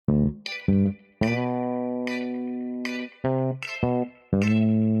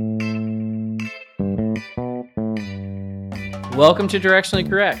Welcome to Directionally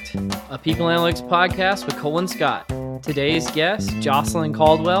Correct, a people analytics podcast with Cole and Scott. Today's guest, Jocelyn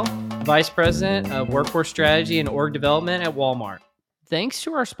Caldwell, Vice President of Workforce Strategy and Org Development at Walmart. Thanks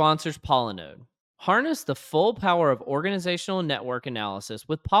to our sponsors, Pollinode. Harness the full power of organizational network analysis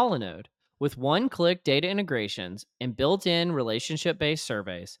with Pollinode. With one-click data integrations and built-in relationship-based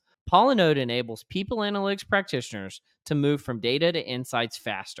surveys, Pollinode enables people analytics practitioners to move from data to insights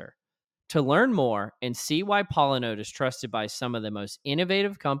faster. To learn more and see why Pollinode is trusted by some of the most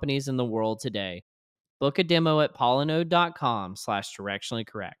innovative companies in the world today, book a demo at pollinode.com/directionally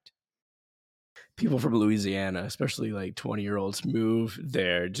correct. People from Louisiana, especially like 20-year-olds, move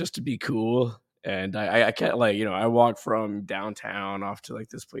there just to be cool. And I can't, like, you know, I walked from downtown off to like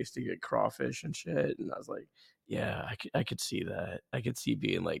this place to get crawfish and shit. And I was like, yeah, I could see that. I could see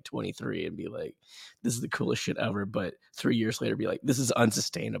being like 23 and be like, this is the coolest shit ever. But 3 years later, be like, this is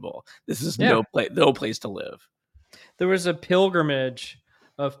unsustainable. This is no place to live. There was a pilgrimage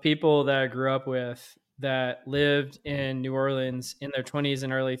of people that I grew up with that lived in New Orleans in their 20s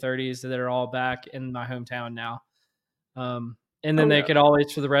and early 30s that are all back in my hometown now. And then they could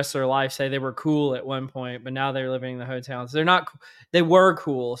always, for the rest of their life, say they were cool at one point, but now they're living in the hometown. So they're not, they were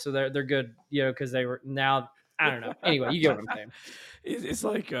cool. So they're good, you know, because they were now, I don't know. Anyway, you get what I'm saying. It's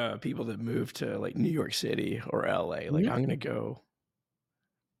like people that move to like New York City or LA. Like, I'm going to go.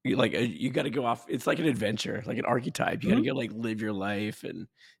 You got to go off. It's like an adventure, like an archetype. You got to go like live your life and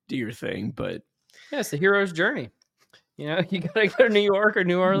do your thing. But yeah, it's the hero's journey. You know, you got to go to New York or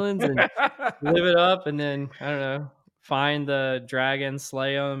New Orleans and live it up. And then, I don't know, find the dragon,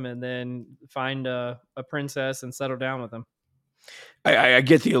 slay them, and then find a princess and settle down with them. I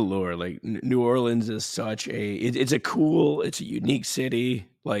get the allure. Like New Orleans is such it's a unique city.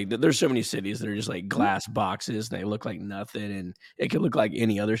 Like there's so many cities that are just like glass boxes and they look like nothing, and it could look like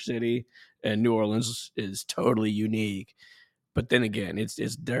any other city. And New Orleans is totally unique. But then again, it's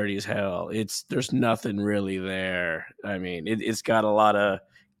dirty as hell. There's nothing really there. I mean, it's got a lot of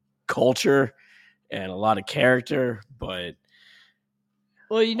culture and a lot of character, but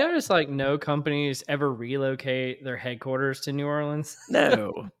well, you notice like no companies ever relocate their headquarters to New Orleans.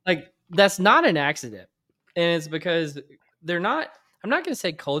 No. Like that's not an accident. And it's because they're not, I'm not going to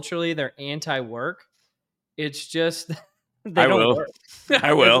say culturally they're anti-work. It's just they don't work.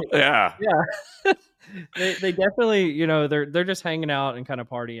 I will. Yeah. Yeah. They definitely, you know, they're just hanging out and kind of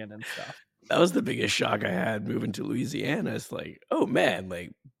partying and stuff. That was the biggest shock I had moving to Louisiana. It's like, oh man,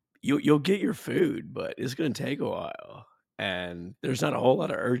 like you'll get your food, but it's going to take a while. And there's not a whole lot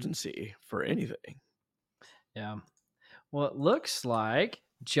of urgency for anything. Yeah. Well, it looks like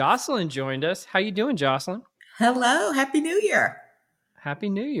Jocelyn joined us. How you doing, Jocelyn? Hello. Happy New Year. Happy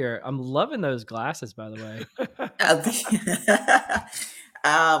New Year. I'm loving those glasses, by the way.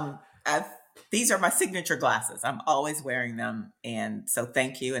 These are my signature glasses. I'm always wearing them. And so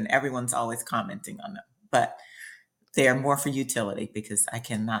thank you. And everyone's always commenting on them. But they are more for utility because I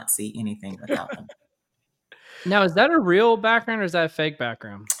cannot see anything without them. Now, is that a real background or is that a fake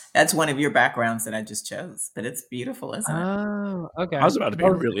background? That's one of your backgrounds that I just chose, but it's beautiful, isn't it? Oh, okay. I was about to be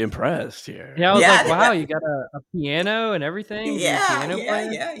really impressed here. Yeah, I was like, wow, you got a piano and everything?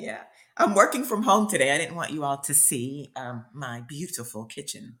 Yeah. I'm working from home today. I didn't want you all to see my beautiful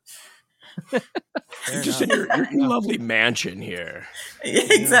kitchen. Just in your lovely mansion here.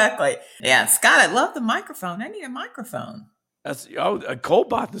 Exactly. Yeah, Scott, I love the microphone. I need a microphone. Cole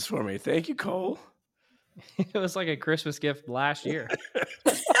bought this for me. Thank you, Cole. It was like a Christmas gift last year.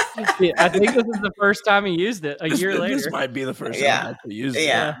 I think this is the first time he used it. Year later, this might be the first time I used it.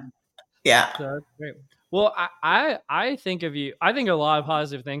 Yeah. So that's great. Well, I think of you. I think a lot of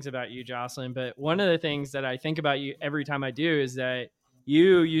positive things about you, Jocelyn. But one of the things that I think about you every time I do is that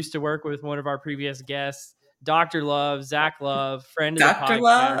you used to work with one of our previous guests, Dr. Love, Zach Love, friend of the podcast. Dr.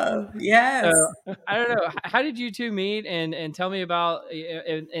 Love, yes. So, I don't know. How did you two meet? And tell me about,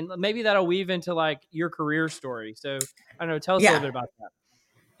 and maybe that'll weave into like your career story. So I don't know. Tell us a little bit about that.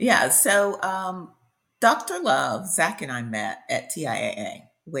 Yeah. So Dr. Love, Zach and I met at TIAA,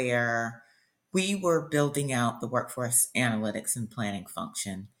 where we were building out the workforce analytics and planning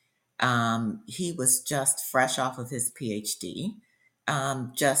function. He was just fresh off of his PhD.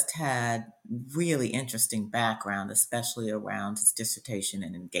 Just had really interesting background, especially around his dissertation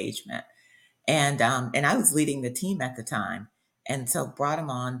and engagement. And I was leading the team at the time. And so brought him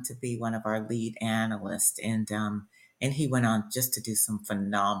on to be one of our lead analysts. And he went on just to do some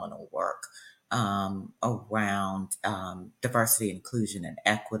phenomenal work around diversity, inclusion, and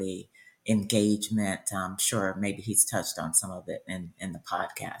equity, engagement. I'm sure maybe he's touched on some of it in the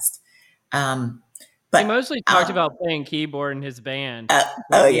podcast. But he mostly talked about playing keyboard in his band.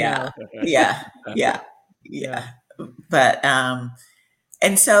 Yeah. But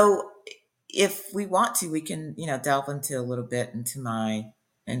and so if we want to, we can, delve into a little bit into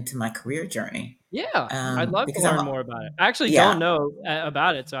my career journey. Yeah, I'd love to Because learn more about it. I actually yeah, don't know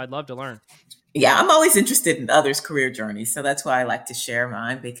about it, so I'd love to learn. yeah, I'm always interested in others' career journeys, so that's why I like to share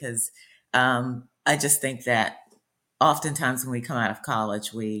mine because I just think that oftentimes when we come out of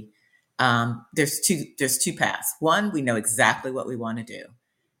college, we there's two paths. One, we know exactly what we want to do,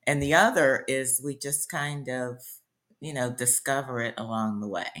 and the other is we just kind of discover it along the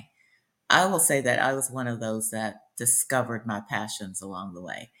way. I will say that I was one of those that discovered my passions along the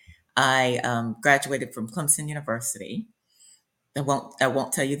way. I graduated from Clemson University. I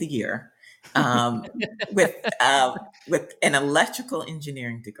won't tell you the year. Um, with with an electrical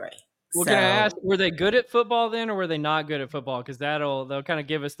engineering degree. Well, can I ask, So were they good at football then, or were they not good at football? Because they'll kind of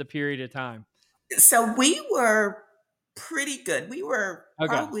give us the period of time. so we were pretty good. We were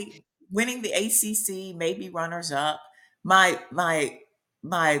Okay. probably winning the ACC, maybe runners up. My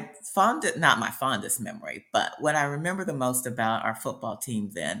fondest, not my fondest memory, but what I remember the most about our football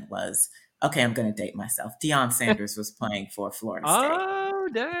team then was, okay, I'm going to date myself. Deion Sanders was playing for Florida State. Oh,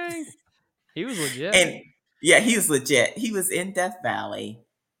 dang. He was legit. And yeah, he was legit. He was in Death Valley.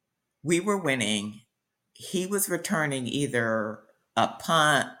 We were winning. He was returning either a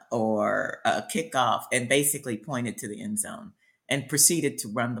punt or a kickoff and basically pointed to the end zone and proceeded to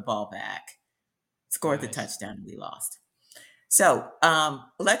run the ball back, scored the Nice. touchdown, and we lost. So,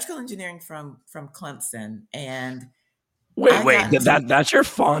 electrical engineering from Clemson, and I Wait, got to that's your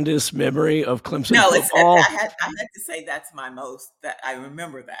fondest memory of Clemson no, football? I had to say that's my most that I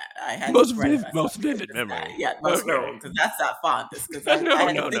remember that I had to credit myself Most with vivid just that. memory. Yeah, most Okay. memorable because that's not fondest because I No,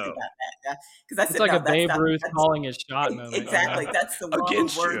 had to no, think no. about that because I It's said like a no, that's Babe not Ruth that's calling his shot moment, you know? exactly that's the wrong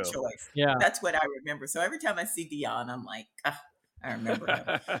Against word you. choice. Yeah. That's what I remember. So every time I see Dion, I'm like, ah, I remember him,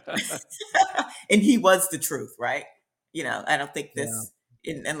 and he was the truth, right? I don't think Yeah.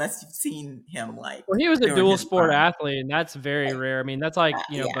 unless you've seen him like Well, he was a during dual his sport prime. athlete, and that's very rare. I mean, that's like,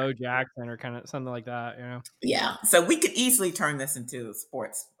 Yeah. Bo Jackson or kind of something like that, Yeah, so we could easily turn this into a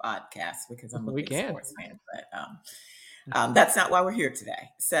sports podcast because I'm a We big can. sports fan, but that's not why we're here today.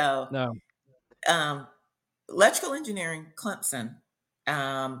 So, No. um, electrical engineering, Clemson,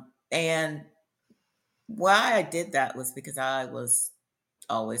 and why I did that was because I was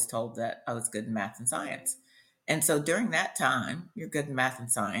always told that I was good in math and science, and so during that time, you're good in math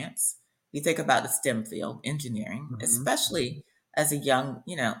and science. You think about the STEM field, engineering, Mhm. especially as a young,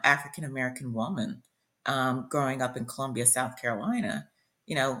 African American woman growing up in Columbia, South Carolina.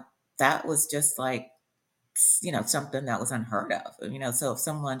 You know, that was just like something that was unheard of. So if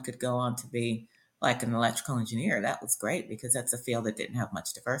someone could go on to be like an electrical engineer, that was great because that's a field that didn't have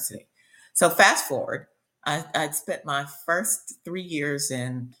much diversity. So fast forward, I'd spent my first 3 years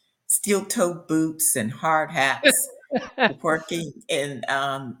in steel toe boots and hard hats, working in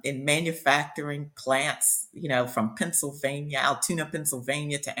manufacturing plants, from Pennsylvania, Altoona,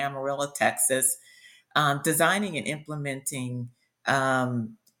 Pennsylvania to Amarillo, Texas, designing and implementing,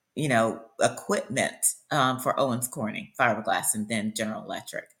 equipment for Owens Corning, fiberglass, and then General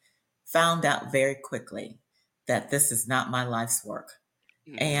Electric. Found out very quickly that this is not my life's work,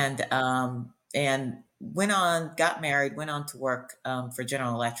 Mhm. and got married, went on to work for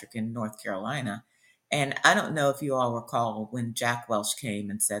General Electric in North Carolina. And I don't know if you all recall when Jack Welch came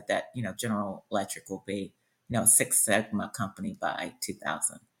and said that General Electric will be a Six Sigma company by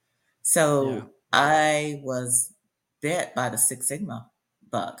 2000. Yeah. So I was bit by the Six Sigma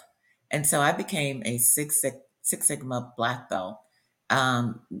bug. And so I became a Six Sigma black belt,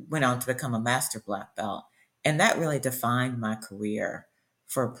 went on to become a master black belt. And that really defined my career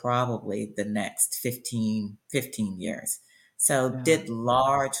for probably the next 15 years. So Yeah. did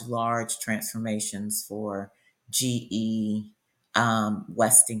large transformations for GE,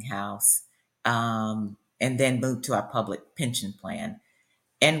 Westinghouse, and then moved to our public pension plan.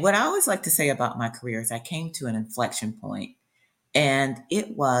 And what I always like to say about my career is I came to an inflection point, and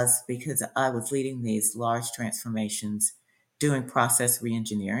it was because I was leading these large transformations, doing process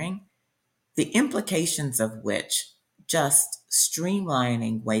reengineering, the implications of which just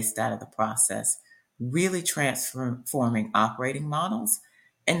streamlining waste out of the process, really transforming operating models.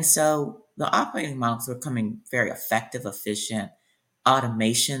 And so the operating models were becoming very effective, efficient.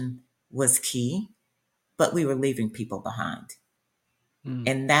 Automation was key, but we were leaving people behind. Mm.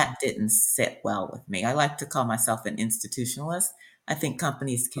 And that didn't sit well with me. I like to call myself an institutionalist. I think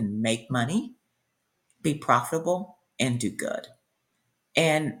companies can make money, be profitable, and do good.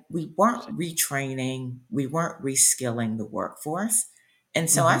 And we weren't retraining, we weren't reskilling the workforce. And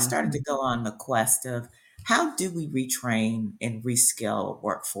so I Mhm. started to go on the quest of How do we retrain and reskill a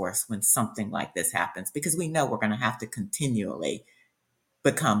workforce when something like this happens? Because we know we're going to have to continually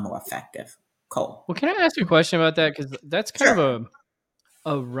become more effective. Cole. Well, can I ask you a question about that? Because that's kind of Sure.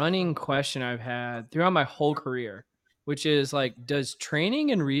 a running question I've had throughout my whole career, which is like, does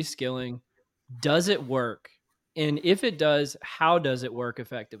training and reskilling, does it work? And if it does, how does it work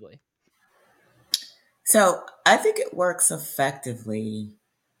effectively? So I think it works effectively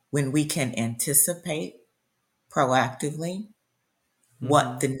when we can anticipate proactively what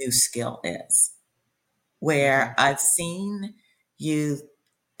Mm-hmm. the new skill is. Okay. Where I've seen you,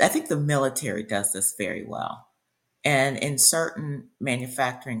 I think the military does this very well. And in certain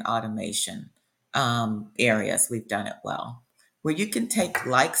manufacturing automation areas, we've done it well, where you can take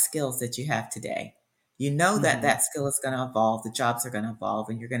like skills that you have today. You know that Mm-hmm. that skill is going to evolve, the jobs are going to evolve,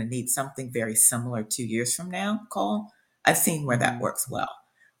 and you're going to need something very similar 2 years from now, Cole. I've seen where that Mm-hmm. works well.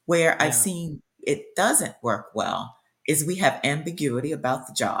 Where I've Yeah. seen it doesn't work well is we have ambiguity about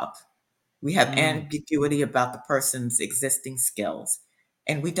the job. We have Mm. ambiguity about the person's existing skills,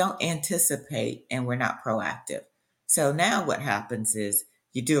 and we don't anticipate and we're not proactive. So now what happens is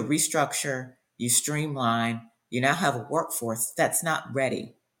you do a restructure, you streamline, you now have a workforce that's not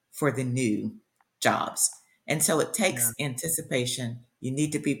ready for the new jobs. And so it Yeah. takes anticipation. You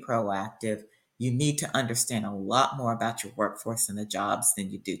need to be proactive. You need to understand a lot more about your workforce and the jobs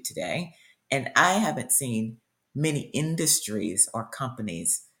than you do today. And I haven't seen many industries or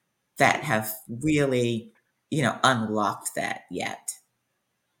companies that have really, unlocked that yet.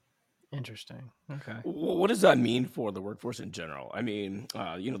 Interesting. Okay. What does that mean for the workforce in general? I mean,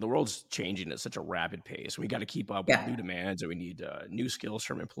 the world's changing at such a rapid pace. We got to keep up with Yeah. new demands, and we need new skills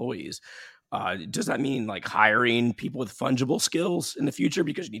from employees. Does that mean like hiring people with fungible skills in the future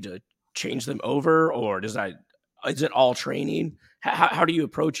because you need to change them over, or is it all training? How do you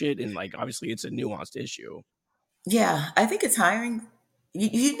approach it? And like, obviously, it's a nuanced issue. Yeah. I think it's hiring. You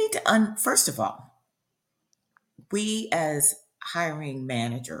need to, first of all, we as hiring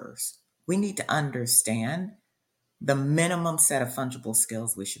managers, we need to understand the minimum set of fungible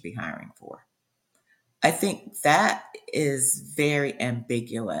skills we should be hiring for. I think that is very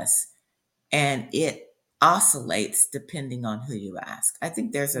ambiguous and it oscillates depending on who you ask. I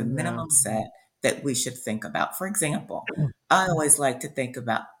think there's a Yeah. minimum set that we should think about. For example, I always like to think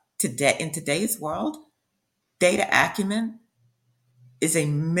about today in today's world, data acumen is a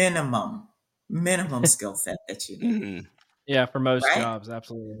minimum skill set that you need, Mhm. Yeah. For most right? jobs,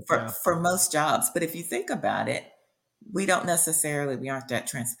 absolutely. for Yeah. for most jobs. But if you think about it, we aren't that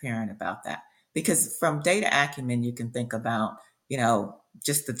transparent about that because from data acumen, you can think about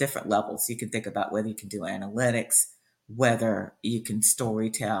just the different levels. You can think about whether you can do analytics, whether you can story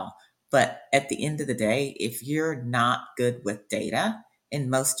tell. But at the end of the day, if you're not good with data in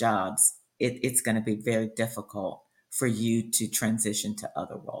most jobs, it's going to be very difficult for you to transition to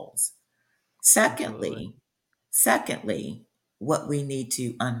other roles. Absolutely. Secondly, Secondly, what we need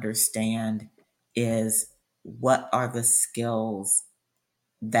to understand is what are the skills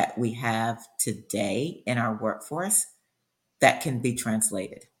that we have today in our workforce that can be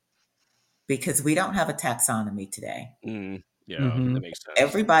translated because we don't have a taxonomy today. Yeah, Mm-hmm. that makes sense.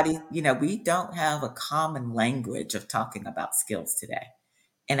 Everybody, we don't have a common language of talking about skills today.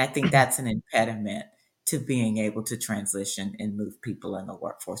 And I think that's an impediment to being able to transition and move people in the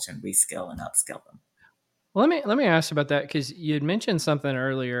workforce and reskill and upskill them. Well, let me ask about that because you had mentioned something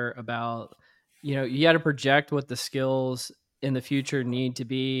earlier about you got to project what the skills in the future need to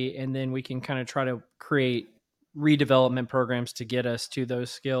be, and then we can kind of try to create redevelopment programs to get us to those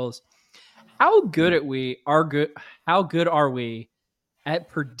skills. How good at we are good? How good are we at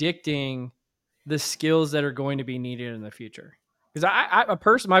predicting the skills that are going to be needed in the future?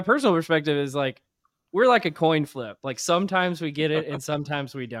 Because my personal perspective is like we're like a coin flip. Like sometimes we get it, and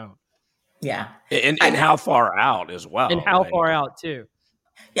sometimes we don't. Yeah. And I, how far out as And well? how Like, far out too?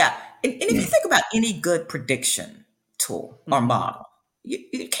 Yeah. And if you think about any good prediction tool or Hmm. model,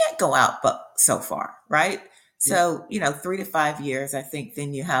 you can't go out but so far, right? Yep. So, 3 to 5 years, I think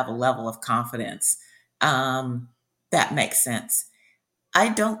then you have a level of confidence um, that makes sense. I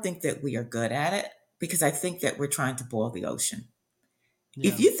don't think that we are good at it because I think that we're trying to boil the ocean.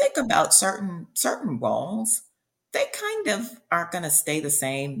 If Yeah. you think about certain roles, they kind of aren't going to stay the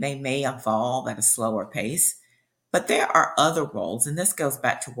same. They may evolve at a slower pace. But there are other roles, and this goes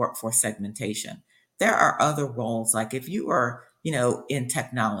back to workforce segmentation. There are other roles, like if you are, in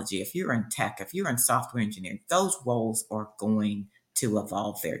technology, if you're in tech, if you're in software engineering, those roles are going to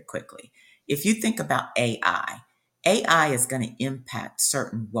evolve very quickly. If you think about AI is going to impact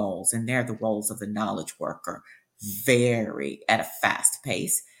certain roles, and they're the roles of the knowledge worker very at a fast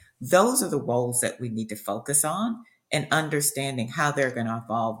pace. those are the roles that we need to focus on and understanding how they're going to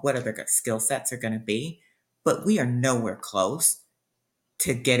evolve, what other skill sets are going to be. But we are nowhere close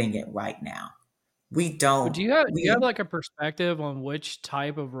to getting it right now. We But don't, do you have we, like a perspective on which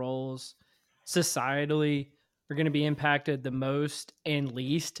type of roles societally are going to be impacted the most and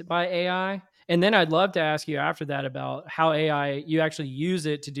least by AI? And then I'd love to ask you after that about how AI you actually use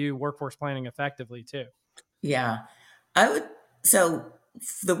it to do workforce planning effectively too. yeah, I would. So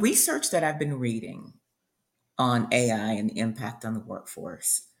the research that I've been reading on AI and the impact on the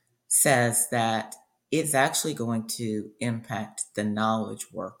workforce says that it's actually going to impact the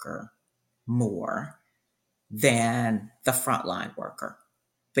knowledge worker more than the frontline worker,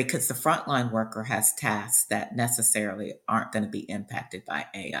 because the frontline worker has tasks that necessarily aren't going to be impacted by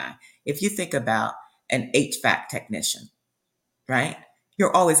AI. If you think about an HVAC technician, right?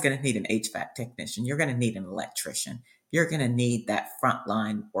 You're always going to need an HVAC technician. You're going to need an electrician. You're going to need that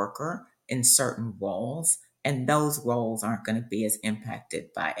frontline worker in certain roles, and those roles aren't going to be as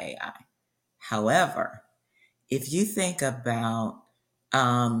impacted by AI. However, if you think about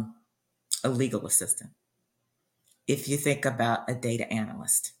um, a legal assistant, if you think about a data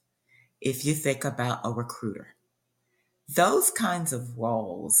analyst, if you think about a recruiter, those kinds of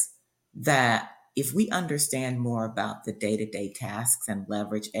roles that if we understand more about the day-to-day tasks and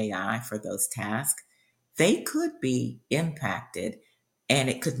leverage AI for those tasks, they could be impacted, and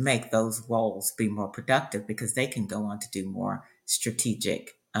it could make those roles be more productive because they can go on to do more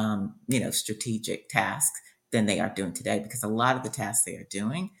strategic tasks than they are doing today, because a lot of the tasks they are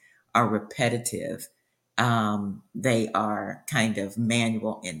doing are repetitive. They are kind of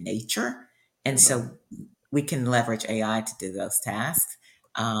manual in nature. And Uh-huh. so we can leverage AI to do those tasks.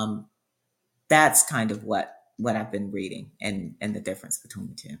 Um, that's kind of what I've been reading, and the difference between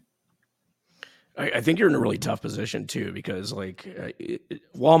the two. I think you're in a really tough position too, because like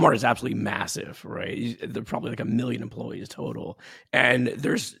Walmart is absolutely massive, right? They're probably like 1 million employees total, and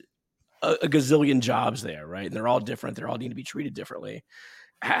there's a gazillion jobs there, right? And they're all different. They all need to be treated differently.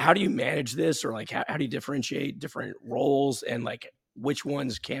 How do you manage this, or like how do you differentiate different roles and like which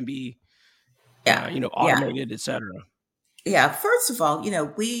ones can be, Yeah, yeah, automated, et cetera? yeah. First of all,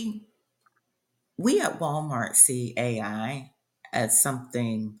 we at Walmart see AI as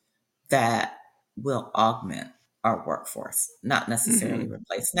something that will augment our workforce, not necessarily Hmm.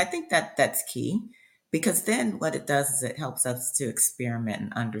 replace. And I think that that's key, because then what it does is it helps us to experiment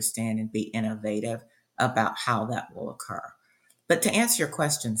and understand and be innovative about how that will occur. But to answer your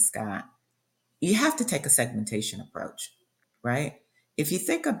question, Scott, you have to take a segmentation approach, right? If you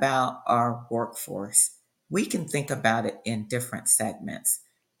think about our workforce, we can think about it in different segments.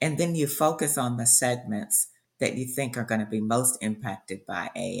 And then you focus on the segments that you think are going to be most impacted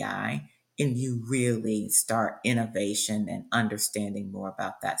by AI. And you really start innovation and understanding more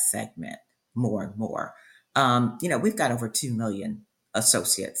about that segment more and more. We've got over 2 million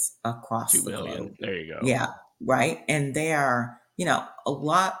associates Two across the million. globe. There you go. Yeah, right. And they are, a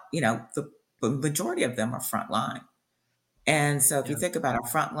lot, the majority of them are frontline. And so if you Yeah. think about our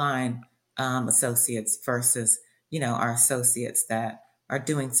frontline associates versus, our associates that are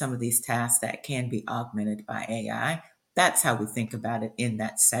doing some of these tasks that can be augmented by AI, that's how we think about it in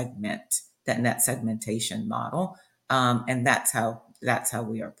that segment, that net segmentation model. And that's how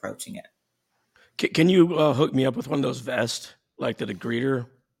we are approaching it. Can you hook me up with one of those vests like that a greeter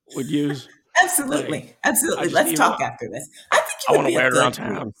would use? Like, Absolutely. I Absolutely. just Let's need talk one. after this. I think I you would want to be a wear it good around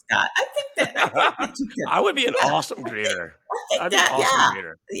greeter, town. Scott. I think that you could. I would be an Yeah, awesome greeter. I think I'd be an that, awesome yeah,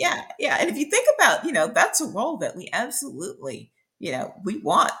 greeter. yeah, yeah. And if you think about, that's a role that we absolutely, we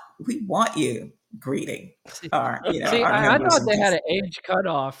want you greeting See, our, see, our I members thought and they had cons- an age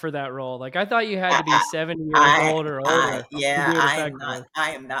cutoff for that role. Like I thought you had I, to be 70 years I, old or I, older to yeah, do it I am not, effectively.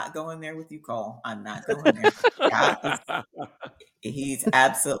 I am not going there with you, Cole. I'm not going there. Scott is, he's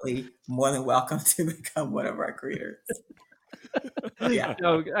absolutely more than welcome to become one of our greeters. Yeah,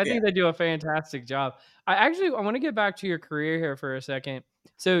 No, I yeah, think they do a fantastic job. I want to get back to your career here for a second.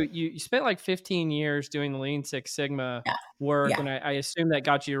 So you spent like 15 years doing the Lean Six Sigma yeah, work, yeah, and I assume that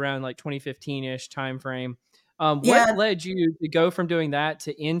got you around like 2015-ish time frame. What yeah. led you to go from doing that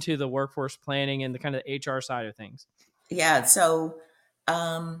to into the workforce planning and the kind of HR side of things? Yeah, so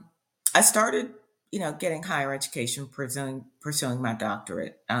um, I started, getting higher education, pursuing my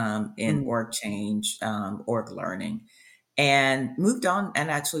doctorate in Mm. org change, org learning, and moved on and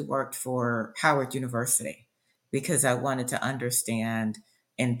actually worked for Howard University because I wanted to understand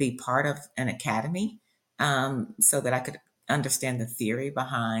and be part of an academy, so that I could understand the theory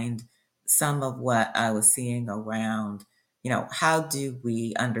behind some of what I was seeing around, how do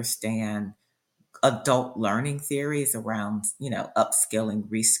we understand adult learning theories around, upskilling,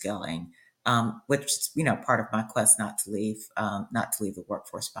 reskilling, which is, part of my quest not to leave the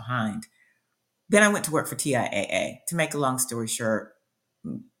workforce behind. Then I went to work for TIAA. To make a long story short,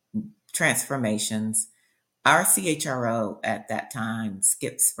 transformations. Our CHRO at that time,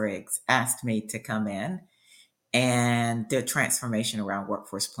 Skip Spriggs, asked me to come in and did transformation around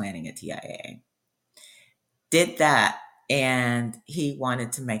workforce planning at TIAA. Did that, and he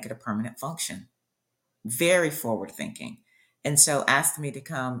wanted to make it a permanent function. Very forward thinking. And so asked me to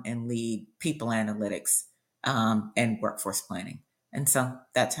come and lead people analytics and workforce planning. And so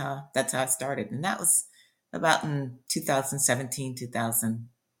that's how I started. And that was about in 2017,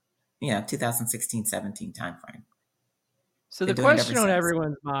 2016, 17 timeframe. So the Been doing it ever question on since.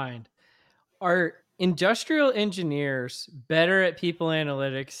 everyone's mind, are industrial engineers better at people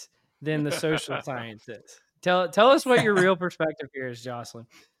analytics than the social scientists? Tell us what your real perspective here is, Jocelyn.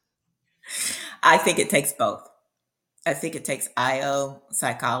 I think it takes both. I think it takes IO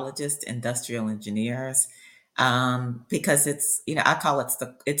psychologists, industrial engineers, because I call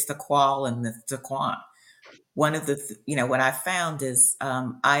it's the qual and the quant. One of what I found is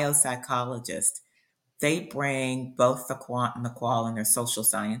IO psychologists, they bring both the quant and the qual, and they're social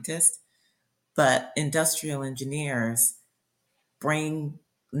scientists, but industrial engineers bring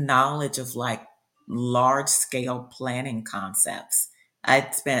knowledge of like large scale planning concepts. I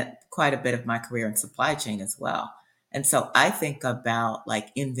spent quite a bit of my career in supply chain as well. And so I think about like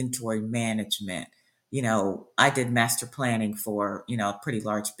inventory management. I did master planning for, a pretty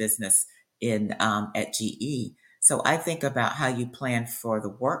large business in at GE. So I think about how you plan for the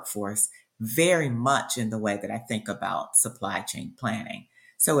workforce very much in the way that I think about supply chain planning.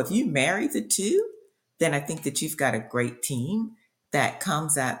 So if you marry the two, then I think that you've got a great team that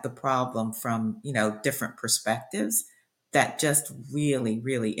comes at the problem from, different perspectives that just really,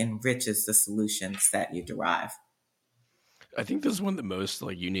 really enriches the solutions that you derive. I think this is one of the most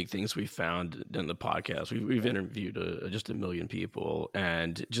like unique things we found in the podcast. We've interviewed just a million people,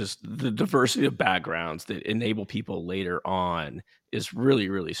 and just the diversity of backgrounds that enable people later on is really,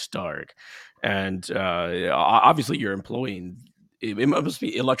 really stark. And obviously, you're employing. It must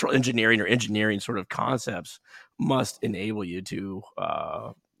be electrical engineering or engineering sort of concepts must enable you to,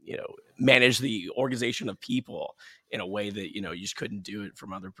 manage the organization of people in a way that you just couldn't do it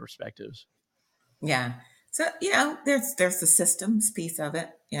from other perspectives. Yeah. So, there's the systems piece of it,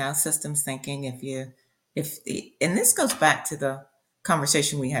 systems thinking. And this goes back to the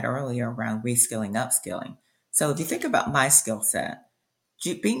conversation we had earlier around reskilling, upskilling. So if you think about my skill set,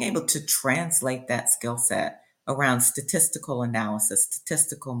 being able to translate that skill set around statistical analysis,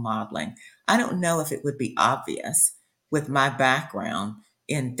 statistical modeling. I don't know if it would be obvious with my background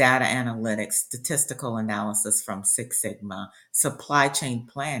in data analytics, statistical analysis from Six Sigma, supply chain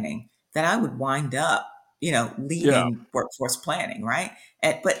planning, that I would wind up, Yeah. leading workforce planning, right?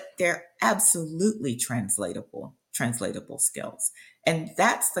 But they're absolutely translatable skills. And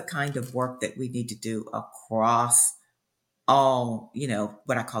that's the kind of work that we need to do across all,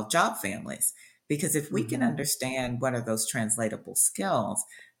 what I call job families. Because if we can Mhm. understand what are those translatable skills,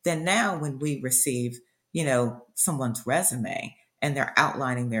 then now when we receive, someone's resume and they're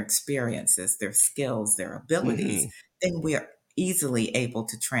outlining their experiences, their skills, their abilities, Hmm. then we are easily able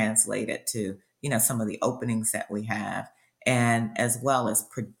to translate it to, some of the openings that we have, and as well as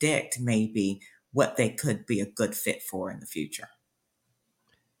predict maybe what they could be a good fit for in the future.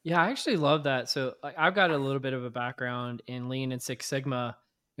 Yeah, I actually love that. So I've got a little bit of a background in Lean and Six Sigma.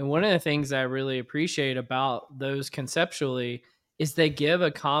 And one of the things I really appreciate about those conceptually is they give a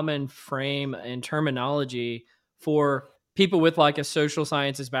common frame and terminology for people with like a social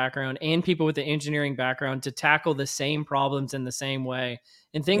sciences background and people with the engineering background to tackle the same problems in the same way.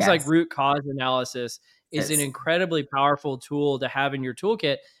 And things like Yes, root cause analysis is an it's incredibly powerful tool to have in your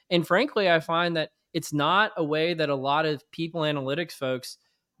toolkit. And frankly, I find that it's not a way that a lot of people analytics folks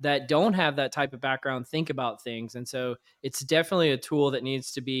that don't have that type of background think about things. And so it's definitely a tool that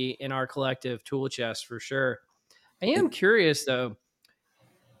needs to be in our collective tool chest for sure. I am curious though,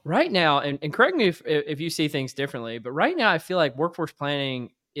 right now, and correct me if you see things differently, but right now I feel like workforce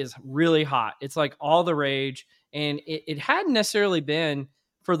planning is really hot. It's like all the rage, and it hadn't necessarily been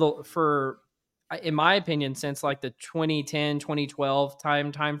for in my opinion since like the 2010 2012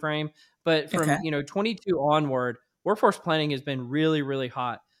 time frame, but okay. from 22 onward, workforce planning has been really really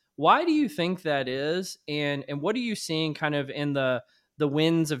hot. Why do you think that is, and what are you seeing kind of in the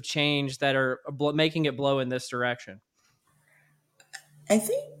winds of change that are making it blow in this direction? I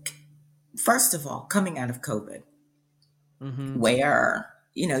think, first of all, coming out of COVID, Mhm. where,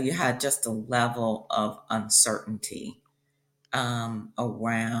 you had just a level of uncertainty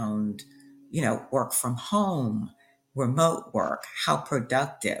around work from home, remote work, how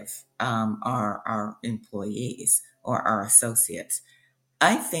productive are our employees or our associates?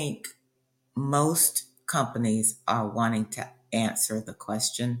 I think most companies are wanting to answer the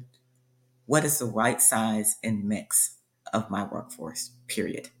question, what is the right size and mix of my workforce,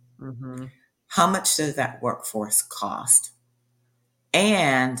 period? Mm-hmm. How much does that workforce cost?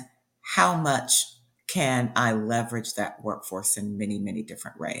 And how much can I leverage that workforce in many, many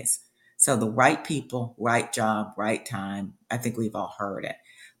different ways? So the right people, right job, right time. I think we've all heard it.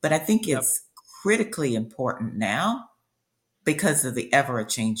 But I think Yep. it's critically important now because of the ever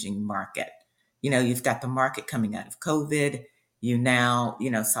changing market. You've got the market coming out of COVID. You now,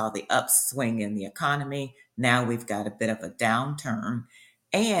 saw the upswing in the economy. Now we've got a bit of a downturn.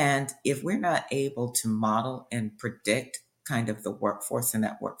 And if we're not able to model and predict kind of the workforce and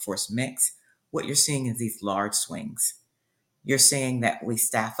that workforce mix, what you're seeing is these large swings. You're seeing that we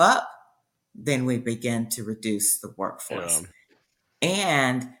staff up, then we begin to reduce the Yeah. workforce.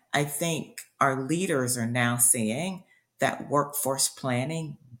 And I think our leaders are now seeing that workforce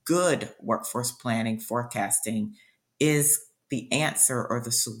planning, good workforce planning, forecasting is the answer or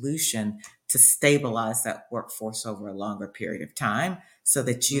the solution to stabilize that workforce over a longer period of time so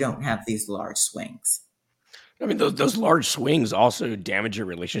that you don't have these large swings. I mean, those large swings also damage your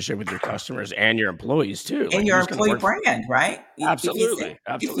relationship with your customers and your employees too. And Like, your who's going to employee work for brand, right? If you think Absolutely,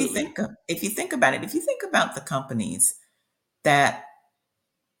 absolutely. if you think about it, if you think about the companies that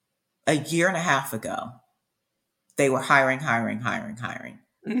a year and a half ago they were hiring, hiring, hiring, hiring.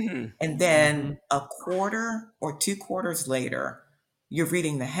 Mhm. And Mm-hmm. then a quarter or 2 quarters later, you're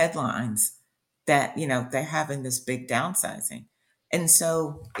reading the headlines that, they're having this big downsizing. And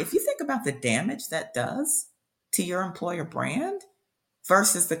so if you think about the damage that does to your employer brand,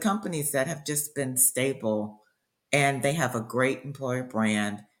 versus the companies that have just been stable and they have a great employer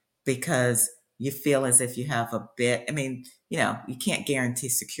brand because you feel as if you have a bit, I mean, you can't guarantee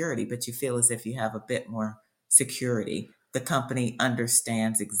security, but you feel as if you have a bit more security. The company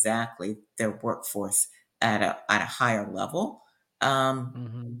understands exactly their workforce at a higher level.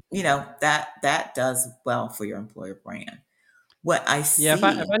 Mm-hmm. That does well for your employer brand. What I Yeah, if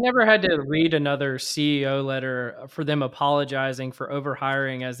I see, never had to read another CEO letter for them apologizing for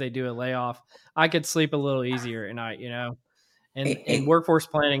overhiring as they do a layoff, I could sleep a little easier at night, e- And e- workforce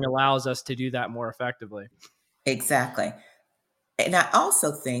planning allows us to do that more effectively. exactly. And I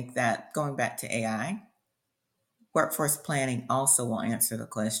also think that going back to AI, workforce planning also will answer the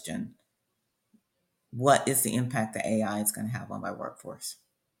question, what is the impact that AI is going to have on my workforce?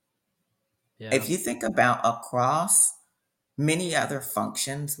 Yeah. If you think about across many other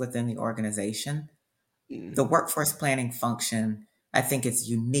functions within the organization, the Mhm. workforce planning function, I think, is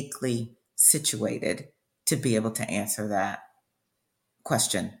uniquely situated to be able to answer that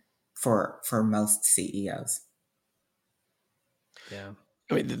question for most CEOs. Yeah.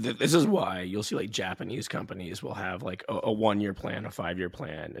 I mean, this is why you'll see like Japanese companies will have like a 1 year plan, a 5 year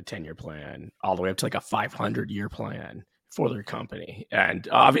plan, a 10 year plan, all the way up to like a 500-year plan for their company. And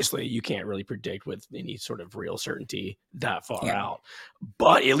obviously, you can't really predict with any sort of real certainty that far Yeah, out,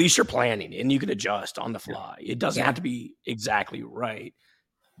 but at least you're planning and you can adjust on the fly. It doesn't yeah. have to be exactly right,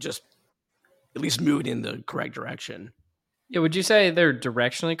 just at least move it in the correct direction. Yeah. Would you say they're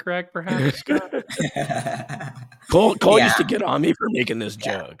directionally correct, perhaps, Scott? Cole Yeah, used to get on me for making this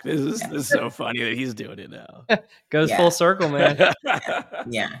yeah, joke. This is so funny that he's doing it now. Goes full yeah. circle, man.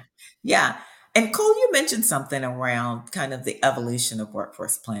 Yeah. Yeah. And Cole, you mentioned something around kind of the evolution of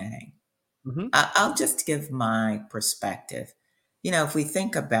workforce planning. Hmm. I'll just give my perspective. If we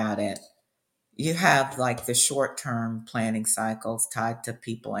think about it, you have like the short term planning cycles tied to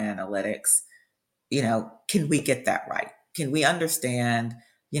people analytics. Can we get that right? Can we understand,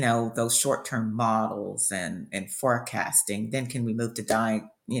 those short term models and forecasting? Then can we move to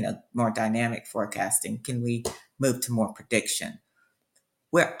more dynamic forecasting? Can we move to more prediction?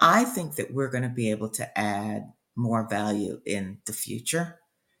 Where I think that we're going to be able to add more value in the future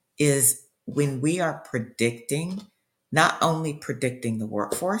is when we are predicting, not only predicting the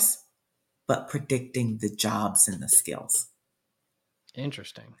workforce, but predicting the jobs and the skills.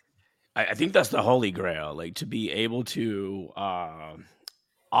 Interesting. I think that's the holy grail, like to be able to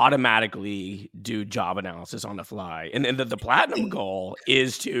automatically do job analysis on the fly. And then the platinum goal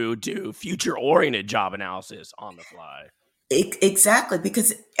is to do future oriented job analysis on the fly. Exactly,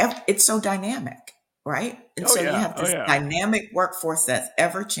 because it's so dynamic, right? And Oh so you yeah. have Oh this yeah. dynamic workforce that's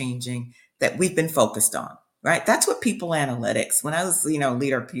ever changing that we've been focused on, right? That's what people analytics, when I was,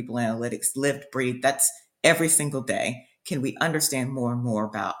 leader of people analytics, lived, breathed, that's every single day. Can we understand more and more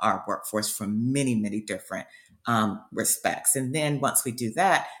about our workforce from many, many different respects. And then once we do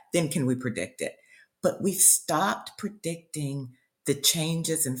that, then can we predict it? But we've stopped predicting the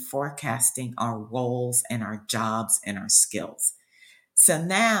changes in forecasting our roles and our jobs and our skills. So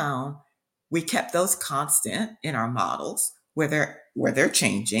now we kept those constant in our models where they're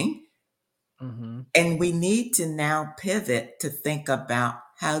changing. Mm-hmm. And we need to now pivot to think about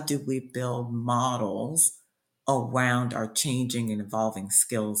how do we build models around our changing and evolving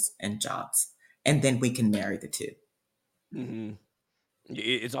skills and jobs. And then we can marry the two. Mhm.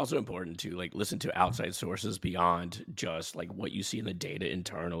 It's also important to like listen to outside sources beyond just like what you see in the data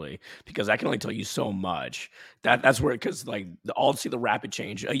internally, because I can only tell you so much. That's where because like all see the rapid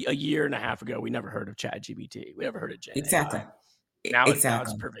change. A year and a half ago, we never heard of Chat GBT. We never heard of Gen Exactly. AI. Now it's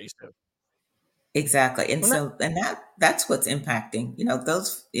Exactly. pervasive. Exactly. And Well, so, and that's what's impacting,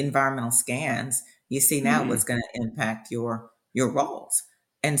 those environmental scans you see now Mhm. what's going to impact your roles.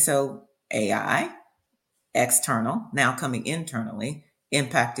 And so AI, external, now coming internally,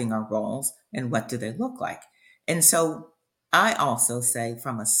 impacting our roles and what do they look like? And so I also say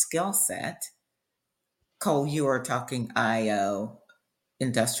from a skill set, Cole, you are talking IO,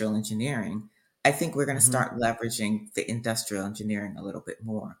 industrial engineering. I think we're going to mm-hmm. start leveraging the industrial engineering a little bit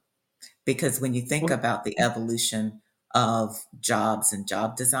more. Because when you think Well, about the evolution of jobs and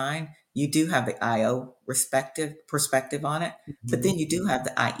job design, you do have the IO perspective on it, but mhm. then you do have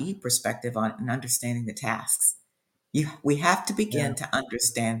the IE perspective on it and understanding the tasks. We have to Yeah. begin to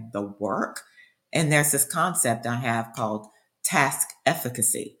understand the work. And there's this concept I have called task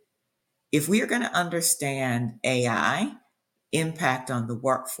efficacy. If we are going to understand AI impact on the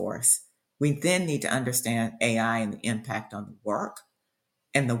workforce, we then need to understand AI and the impact on the work.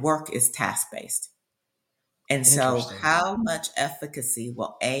 And the work is task based. And so, Interesting. how much efficacy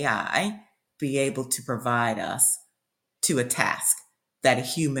will AI be able to provide us to a task that a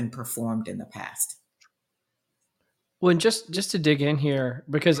human performed in the past? Well, and just to dig in here,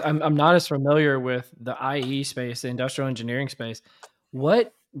 because I'm not as familiar with the IE space, the industrial engineering space.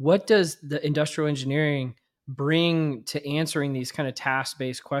 What does the industrial engineering bring to answering these kind of task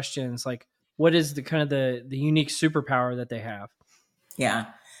based questions? Like, what is the kind of the unique superpower that they have?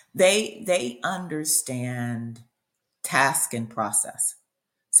 Yeah, they understand task and process.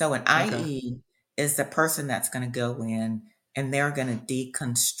 So an Okay. IE is the person that's going to go in and they're going to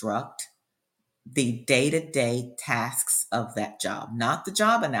deconstruct the day-to-day tasks of that job, not the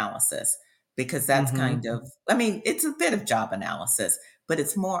job analysis, because that's Mm-hmm. kind of, I mean, it's a bit of job analysis, but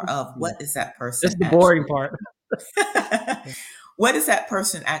it's more of Yeah. what is that This person is the boring actually part. what is that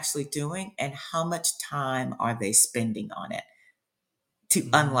person actually doing and how much time are they spending on it to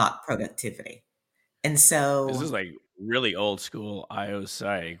Mm-hmm. unlock productivity? And This is so like really old school IO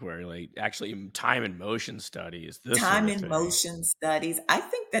psych, where like actually time and motion studies, this sort time of and thing. motion studies, I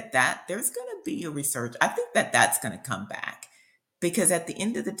think that there's going to be a research. I think that that's going to come back because at the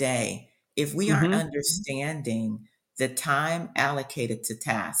end of the day, if we aren't Mm-hmm. understanding the time allocated to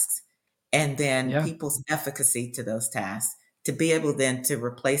tasks and then Yeah. people's efficacy to those tasks to be able then to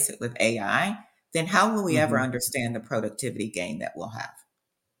replace it with AI, then how will we ever Mm-hmm. understand the productivity gain that we'll have?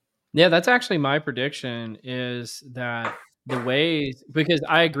 Yeah, that's actually my prediction is that the ways because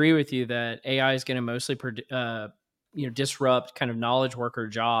I agree with you that AI is going to mostly disrupt kind of knowledge worker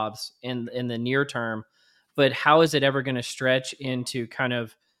jobs in the near term, but how is it ever going to stretch into kind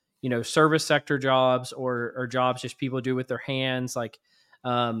of service sector jobs or jobs just people do with their hands like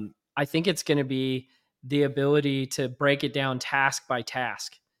I think it's going to be the ability to break it down task by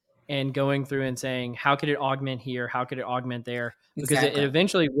task and going through and saying how could it augment here, how could it augment there, because it Exactly.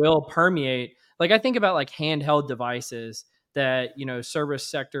 eventually will permeate. Like I think about like handheld devices that service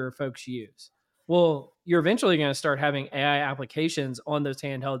sector folks use. Well, you're eventually going to start having AI applications on those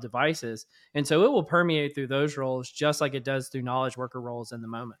handheld devices, and so it will permeate through those roles just like it does through knowledge worker roles in the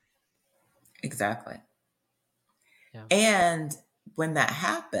moment. Exactly. Yeah, And when that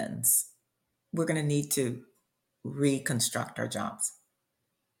happens, we're going to need to reconstruct our jobs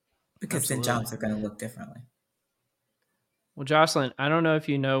because then absolutely. jobs are going to look differently. Well, Jocelyn, I don't know if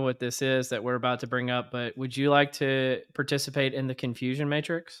you know what this is that we're about to bring up, but would you like to participate in the confusion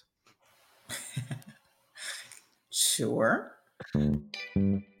matrix? Sure.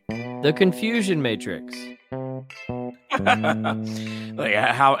 The confusion matrix. Like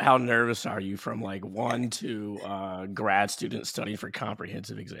how nervous are you from like one to grad student studying for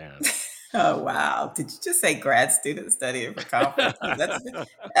comprehensive exams? Oh wow! Did you just say grad student studying for conference? Because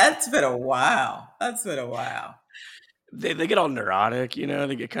that's been a while. That's been a while. They get all neurotic,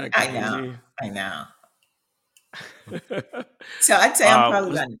 they get kind of I know. crazy. I know. So I'd say Was I'm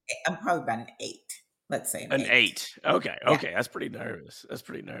probably about an 8. Let's say an an 8. 8. Okay, Yeah. okay, that's pretty nervous. That's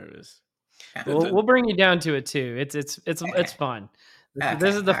pretty nervous. Yeah. We'll bring you down to it too. It's fun. This Okay.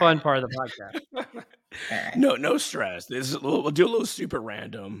 is the All right. fun part of the podcast. All right. No stress. We'll do a little super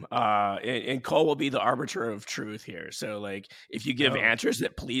random. And Cole will be the arbiter of truth here. So, like, if you give Oh. answers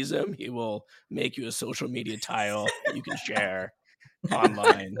that please him, he will make you a social media tile that you can share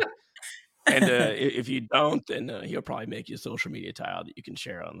online. And if you don't, then he'll probably make you a social media tile that you can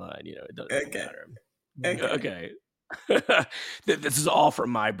share online. It doesn't really Okay. matter. Okay. Okay. This is all from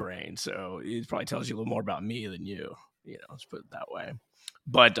my brain, so it probably tells you a little more about me than you. Let's put it that way.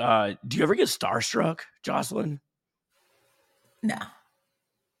 But do you ever get starstruck, Jocelyn? No.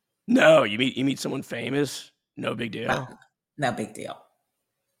 No, you meet someone famous, no big deal. No big deal.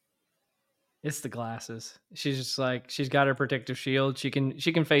 It's the glasses. She's just like, she's got her protective shield. She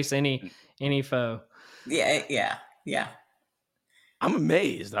can face any foe. Yeah. I'm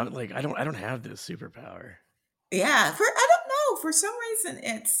amazed. I'm like, I don't have this superpower. Yeah. I don't know. For some reason,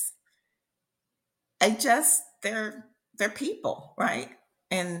 they're people, right?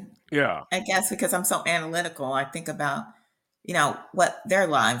 And Yeah. I guess because I'm so analytical, I think about, what their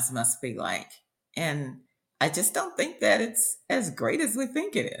lives must be like. And I just don't think that it's as great as we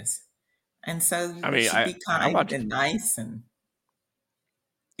think it is. And so I we mean, should be I kind watch and nice and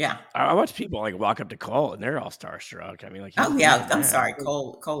yeah. I watch people like walk up to Cole and they're all starstruck. I mean, like he's Oh he's yeah, the I'm man. sorry.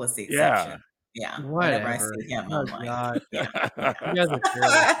 Cole is the Yeah. exception. Yeah. Whenever I Whatever. see him, Oh I'm like, God. yeah, You guys are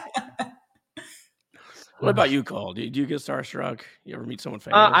terrible. What about you, Cole? Do you get starstruck? You ever meet someone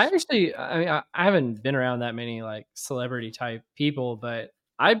I famous? actually, I mean, I haven't been around that many like celebrity type people, but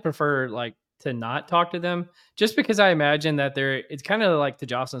I prefer like to not talk to them just because I imagine that it's kind of like to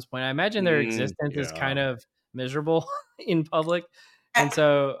Jocelyn's point. I imagine their existence is Yeah. kind of miserable in public. And I-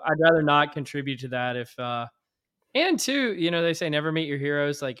 so I'd rather not contribute to that and two, they say never meet your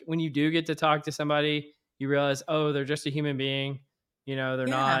heroes. Like when you do get to talk to somebody, you realize, oh, they're just a human being. They're yeah.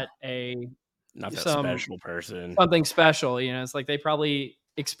 not Not that some special person. something special. It's like they probably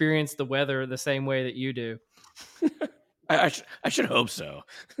experience the weather the same way that you do. I should hope so.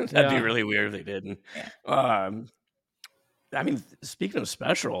 That'd be Yeah. really weird if they didn't. Yeah. I mean, speaking of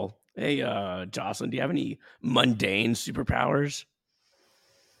special, hey, Jocelyn, do you have any mundane superpowers?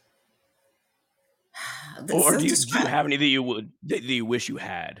 Or So do you describe. have any that you wish you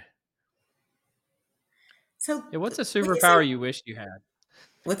had? So Yeah. What's a when you say superpower you wish you had?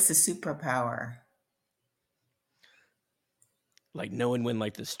 what's the superpower? Like knowing when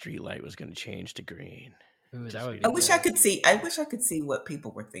like the street light was going to change to green. Ooh, that Just would being be I able wish to. I could see. I wish I could see what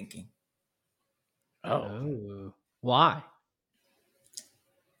people were thinking Oh, Oh, why?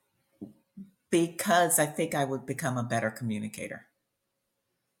 because I think I would become a better communicator.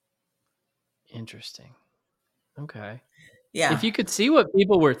 Interesting. Okay. If Yeah. you could see what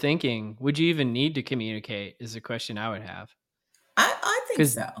people were thinking, would you even need to communicate? Is a question I would have. I think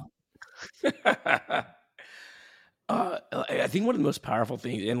Because so. I think one of the most powerful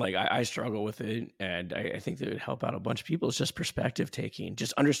things, and like I struggle with it, and I think that it would help out a bunch of people, is just perspective taking,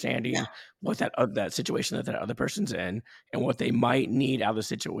 just Yeah. understanding what that situation that other person's in, and what they might need out of the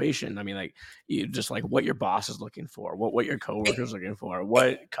situation. I mean, like you just like what your boss is looking for, what your coworkers are looking for, It,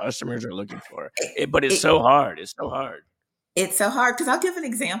 what customers are looking for. it, But it's it, so hard. It's so hard. it's so hard because I'll give an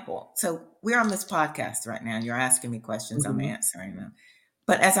example. So we're on this podcast right now, and you're asking me questions. I'm Mhm. answering them,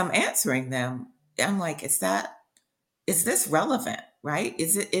 but as I'm answering them, I'm like, is this relevant? Right?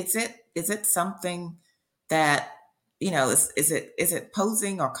 Is it something that is it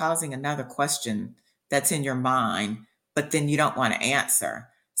posing or causing another question that's in your mind, but then you don't want to answer?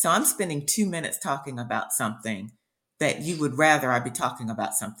 So I'm spending 2 minutes talking about something that you would rather I be talking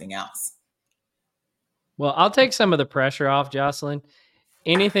about something else. Well, I'll take some of the pressure off, Jocelyn.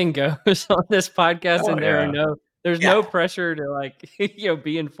 Anything goes on this podcast, Oh and yeah. there's Yeah, no pressure to like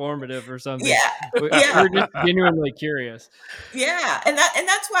be informative or something. yeah, We're yeah. just genuinely curious. Yeah, and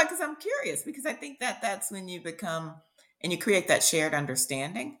that's why, because I'm curious, because I think that that's when you become and you create that shared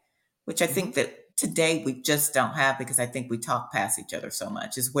understanding, which I Mhm. think that today we just don't have because I think we talk past each other so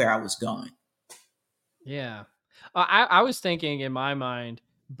much. Is where I was going. Yeah. I was thinking in my mind,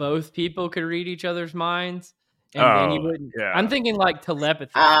 both people could read each other's minds, and then you Oh wouldn't. I'm yeah. thinking like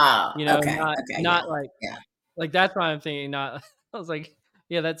telepathy, Ah, okay, not okay, yeah, not yeah. like that's why I'm thinking. Not I was like,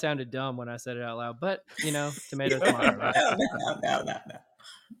 yeah, that sounded dumb when I said it out loud, but tomato, tomato, right? No, no, no, no, no.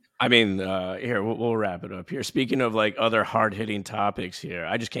 I mean, here we'll wrap it up here. Speaking of like other hard hitting topics here,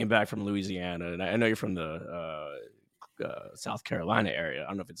 I just came back from Louisiana, and I know you're from the South Carolina area. I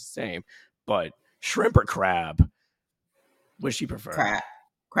don't know if it's the same, but shrimp or crab? Which do you prefer? Crab,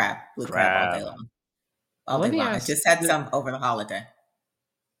 crab, blue crab Crab. all Let day me long. I ask. just had some over the holiday.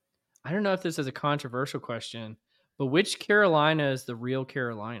 I don't know if this is a controversial question, But which Carolina is the real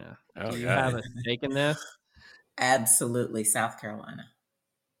Carolina? Oh Do you god. have a stake in this? Absolutely, South Carolina.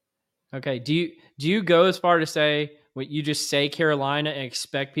 Okay. Do you go as far to say what you just say Carolina and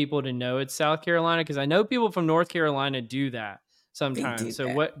expect people to know it's South Carolina? Because I know people from North Carolina do that They sometimes. do So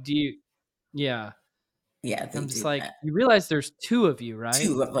that. what do you? Yeah, Yeah, they I'm just do like, that. you realize there's two of you, right?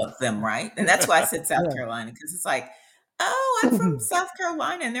 Two of them, right? And that's why I said South Carolina, because it's like, oh, I'm from Yeah. South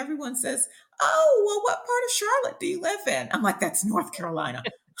Carolina. And everyone says, oh, well, what part of Charlotte do you live in? I'm like, that's North Carolina,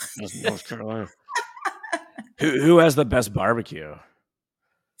 That's North Carolina. Who has the best barbecue?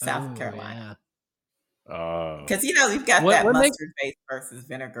 South Oh Carolina. yeah. Oh. Because, you've got What that what makes mustard based versus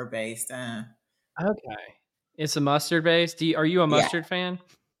vinegar based. okay? It's a mustard base. Are you a Yeah, mustard fan?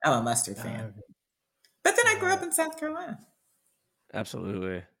 I'm a mustard fan. Okay. But then I grew Got up it. in South Carolina.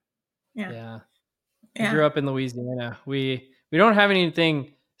 Absolutely. Yeah. Yeah. I Yeah. grew up in Louisiana. We don't have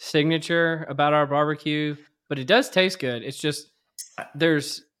anything signature about our barbecue, but it does taste good. It's just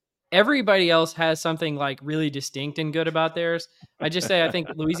there's everybody else has something like really distinct and good about theirs. I just say I think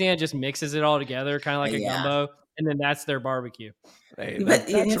Louisiana just mixes it all together, kind of like a Yeah. gumbo, and then that's their barbecue. Hey, But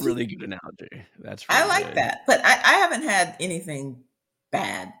that's a if you, really good analogy. That's I really like good. that. But I haven't had anything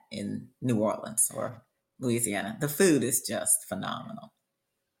bad in New Orleans or Louisiana. The food is just phenomenal.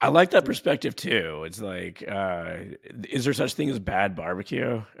 I like that perspective too. It's like, is there such thing as bad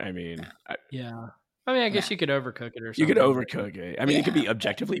barbecue? I No, mean, Yeah. I mean, I no. guess you could overcook it or you could something. overcook it. I mean, it could Yeah. be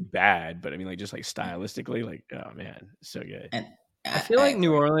objectively bad, but I mean, like just like stylistically, like oh man, it's so good. And I feel I like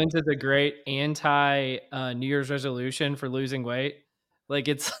New agree. Orleans is a great anti New Year's resolution for losing weight. Like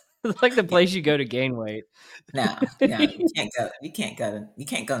it's it's like the Yeah. place you go to gain weight. No, no, you can't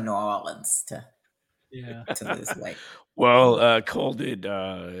go to New Orleans Yeah. to lose weight. Well, Cole, did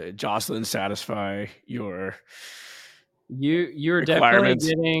Jocelyn satisfy your You're definitely requirements?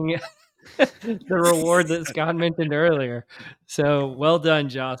 getting the reward that Scott mentioned earlier. So well done,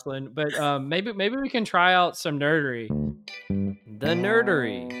 Jocelyn. But maybe we can try out some nerdery. The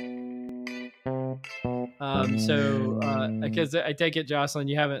nerdery. Because I take it, Jocelyn,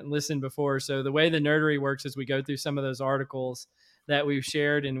 you haven't listened before. So the way the nerdery works is we go through some of those articles that we've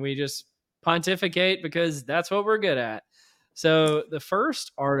shared and we just pontificate because that's what we're good at. So the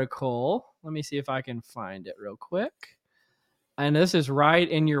first article, let me see if I can find it real quick. And this is right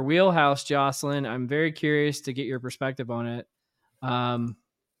in your wheelhouse, Jocelyn. I'm very curious to get your perspective on it. Um,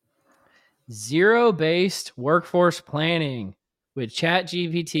 Zero-based workforce planning with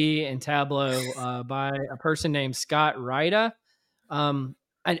ChatGPT and Tableau by a person named Scott Ryda.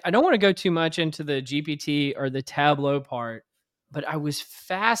 I don't want to go too much into the GPT or the Tableau part, but I was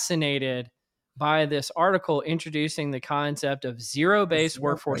fascinated by this article introducing the concept of zero-based Zero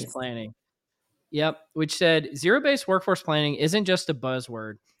workforce waste. planning. Yep, which said zero-based workforce planning isn't just a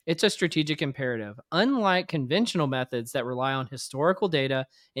buzzword. It's a strategic imperative. Unlike conventional methods that rely on historical data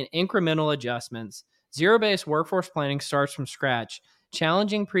and incremental adjustments, zero-based workforce planning starts from scratch,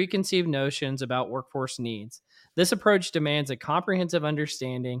 challenging preconceived notions about workforce needs. This approach demands a comprehensive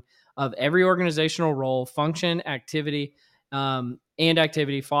understanding of every organizational role, function, and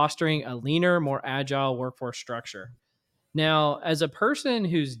activity, fostering a leaner, more agile workforce structure. Now, as a person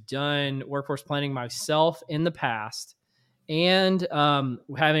who's done workforce planning myself in the past and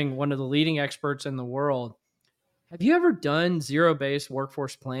having one of the leading experts in the world, have you ever done zero based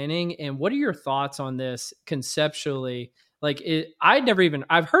workforce planning? And what are your thoughts on this conceptually?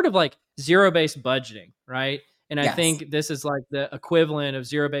 I've heard of like zero based budgeting, right? And I Yes. think this is like the equivalent of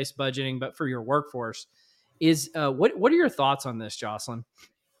zero based budgeting, but for your workforce. What are your thoughts on this, Jocelyn?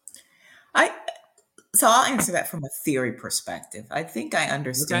 I so I'll answer that from a theory perspective. I think I Okay.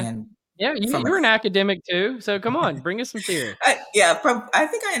 understand Yeah, from a you're an academic too. So come on, bring us some theory. I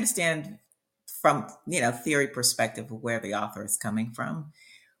think I understand from theory perspective of where the author is coming from.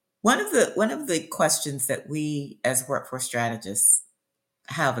 One of the questions that we as workforce strategists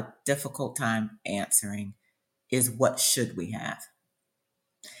have a difficult time answering is what should we have?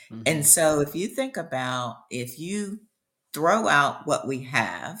 And Mm-hmm. so if you throw out what we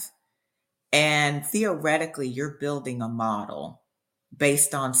have and theoretically you're building a model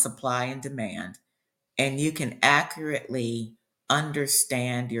based on supply and demand, and you can accurately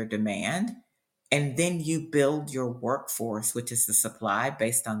understand your demand, and then you build your workforce, which is the supply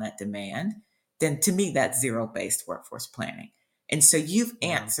based on that demand, then to me, that's zero based workforce planning. And so you've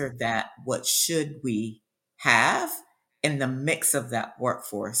Wow. answered that what should we have in the mix of that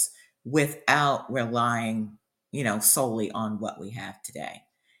workforce without relying, solely on what we have today.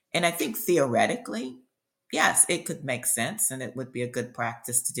 And I think theoretically, yes, it could make sense and it would be a good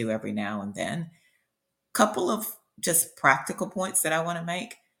practice to do every now and then. Couple of just practical points that I want to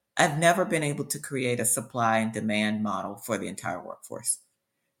make. I've never been able to create a supply and demand model for the entire workforce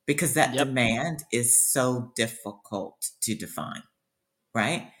because that Yep. demand is so difficult to define,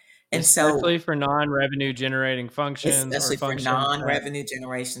 right? And Especially so, for non-revenue generating functions or especially for functions that non-revenue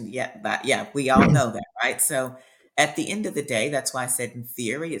generation, yeah, but yeah, we all know that, right? So at the end of the day, that's why I said in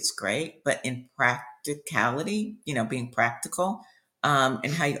theory it's great, but in practicality, being practical,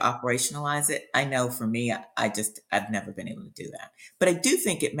 and how you operationalize it, I know for me, I've never been able to do that. But I do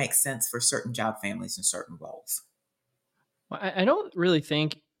think it makes sense for certain job families and certain roles. Well, I don't really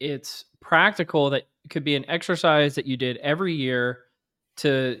think it's practical that it could be an exercise that you did every year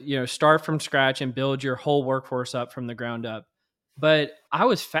to, start from scratch and build your whole workforce up from the ground up. But I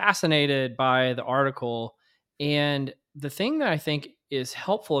was fascinated by the article. And the thing that I think is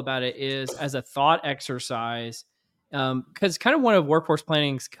helpful about it is as a thought exercise, because kind of one of workforce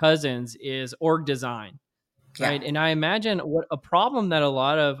planning's cousins is org design. Yeah, Right. And I imagine what a problem that a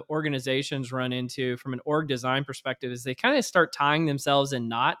lot of organizations run into from an org design perspective is they kind of start tying themselves in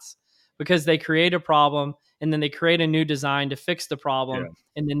knots because they create a problem and then they create a new design to fix the Yeah. problem.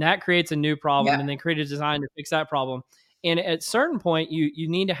 And then that creates a new problem yeah, and they create a design to fix that problem. And at a certain point, you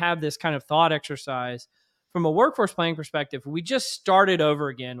need to have this kind of thought exercise from a workforce planning perspective. We just started over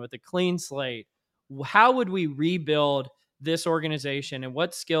again with a clean slate. How would we rebuild this organization and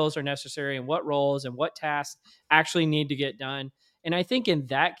what skills are necessary and what roles and what tasks actually need to get done. And I think in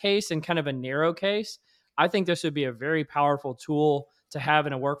that case, in kind of a narrow case, I think this would be a very powerful tool to have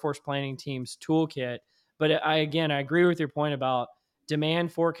in a workforce planning team's toolkit. But I agree with your point about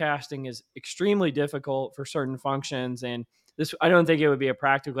demand forecasting is extremely difficult for certain functions. And this, I don't think it would be a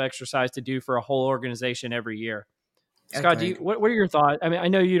practical exercise to do for a whole organization every year. Scott, agreed. what are your thoughts? I mean, I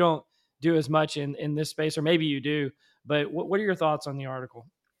know you don't do as much in this space, or maybe you do, but what are your thoughts on the article?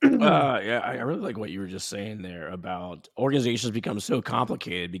 Yeah, I really like what you were just saying there about organizations become so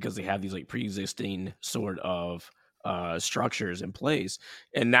complicated because they have these like pre-existing sort of structures in place,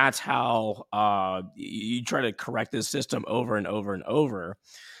 and that's how you try to correct this system over and over and over.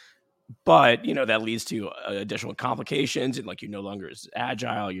 But that leads to additional complications, and like you're no longer as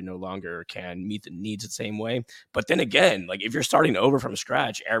agile, you no longer can meet the needs the same way. But then again, like if you're starting over from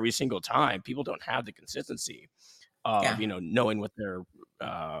scratch every single time, people don't have the consistency of Yeah, knowing what their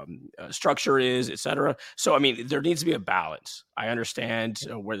structure is, etc. So I mean, there needs to be a balance. I understand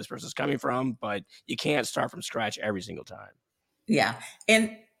where this person's coming from, but you can't start from scratch every single time. yeah.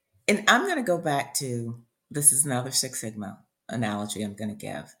 And I'm going to go back to, this is another Six Sigma analogy I'm going to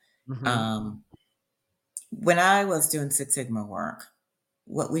give. Hmm. Um, when I was doing Six Sigma work,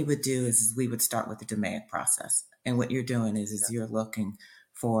 what we would do is we would start with the demand process. And what you're doing is you're looking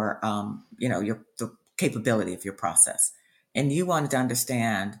for, the capability of your process. And you wanted to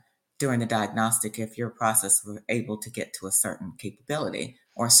understand during the diagnostic if your process were able to get to a certain capability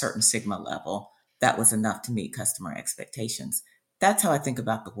or a certain sigma level that was enough to meet customer expectations. That's how I think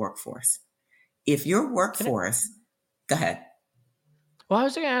about the workforce. If your Can I, workforce, go ahead. well, I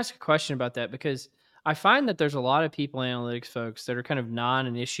was going to ask a question about that because I find that there's a lot of people analytics folks that are kind of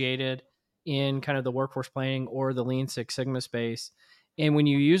non-initiated in kind of the workforce planning or the Lean Six Sigma space. And when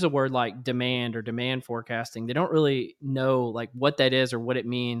you use a word like demand or demand forecasting, they don't really know like what that is or what it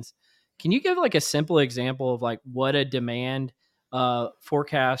means. Can you give like a simple example of like what a demand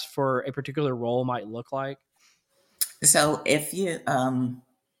forecast for a particular role might look like? So if you, I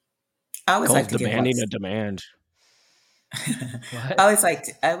always Calls like to give like demanding a demand. What? I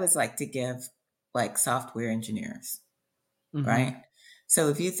always like to give like software engineers, Mm-hmm. right? So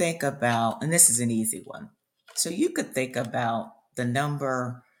if you think about, and this is an easy one, so you could think about the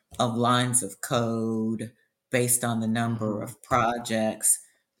number of lines of code based on the number Mm-hmm. of projects,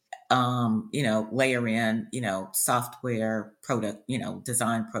 layer in, software product,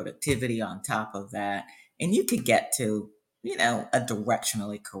 design productivity on top of that. And you could get to, a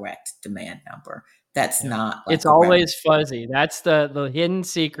directionally correct demand number. That's Yeah. not It's like a revenue. always fuzzy. That's the hidden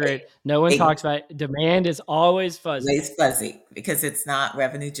secret. No one It, talks about it. Demand is always fuzzy. it's fuzzy because it's not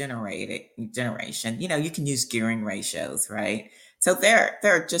revenue generated generation. You can use gearing ratios, right? So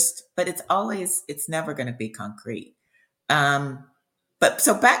they're just, but it's never going to be concrete. Um, but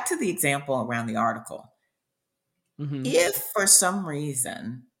so back to the example around the article. Mhm. If for some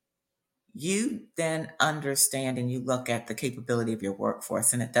reason you then understand and you look at the capability of your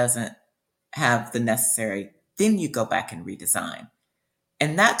workforce and it doesn't have the necessary, then you go back and redesign.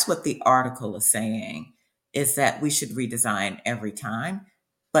 And that's what the article is saying, is that we should redesign every time.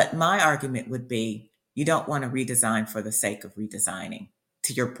 But my argument would be you don't want to redesign for the sake of redesigning,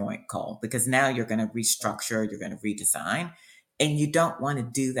 to your point, Cole, because now you're going to restructure, you're going to redesign, and you don't want to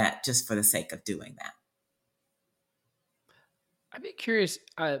do that just for the sake of doing that. I'd be curious.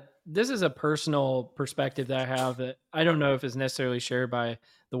 This is a personal perspective that I have that I don't know if is necessarily shared by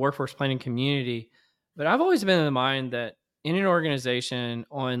the workforce planning community, but I've always been in the mind that in an organization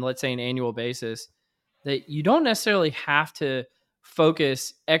on, let's say, an annual basis, that you don't necessarily have to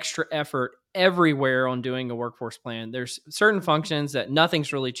focus extra effort everywhere on doing a workforce plan. There's certain functions that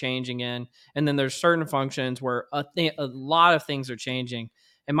nothing's really changing in, and then there's certain functions where a lot of things are changing.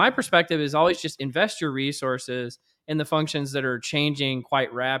 And my perspective is always just invest your resources in the functions that are changing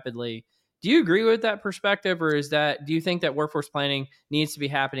quite rapidly. Do you agree with that perspective, or do you think that workforce planning needs to be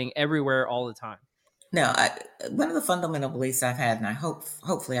happening everywhere all the time? Now, one of the fundamental beliefs I've had, and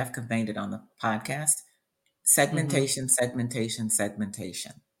hopefully I've conveyed it on the podcast: Mm-hmm. segmentation, segmentation,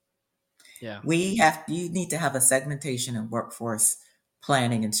 segmentation. Yeah. You need to have a segmentation and workforce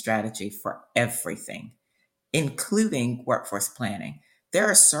planning and strategy for everything, including workforce planning. There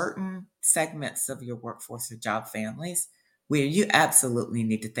are certain segments of your workforce or job families where you absolutely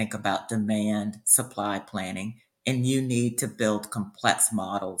need to think about demand supply planning, and you need to build complex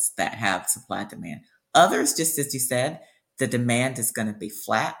models that have supply demand. Others, just as you said, the demand is going to be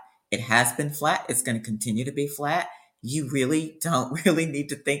flat. It has been flat. It's going to continue to be flat. You really don't really need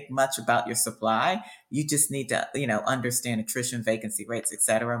to think much about your supply. You just need to, understand attrition, vacancy rates, et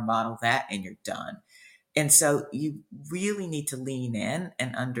cetera, model that, and you're done. And so you really need to lean in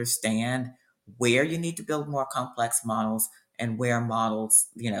and understand where you need to build more complex models and where models,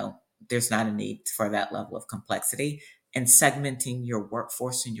 there's not a need for that level of complexity. And segmenting your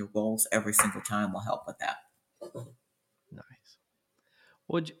workforce and your roles every single time will help with that.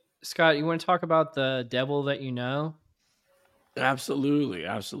 Nice. Scott, you want to talk about the devil that you know? Absolutely,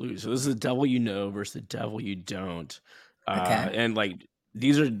 absolutely. So this is the devil you know versus the devil you don't, Okay. and like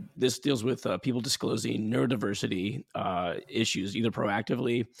this deals with people disclosing neurodiversity issues either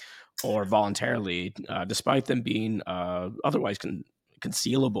proactively or voluntarily, despite them being otherwise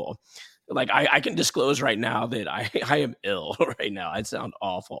concealable. Like I can disclose right now that I am ill right now. I sound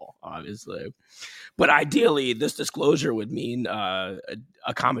awful, obviously. But ideally, this disclosure would mean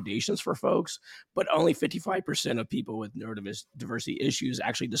accommodations for folks, but only 55% of people with neurodiversity issues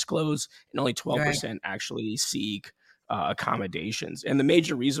actually disclose, and only Right. 12% actually seek accommodations. And the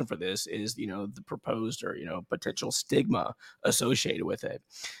major reason for this is, the proposed or, potential stigma associated with it.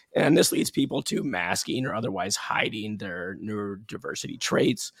 And this leads people to masking or otherwise hiding their neurodiversity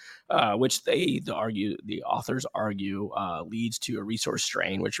traits, which the authors argue, leads to a resource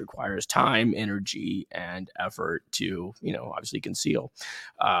strain, which requires time, energy, and effort to, obviously conceal.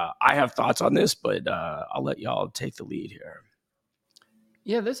 I have thoughts on this, but I'll let y'all take the lead here.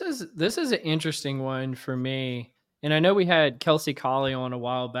 Yeah, this is an interesting one for me, and I know we had Kelsey Colley on a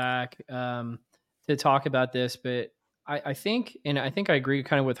while back to talk about this, but I think I agree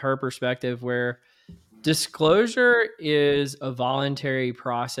kind of with her perspective where disclosure is a voluntary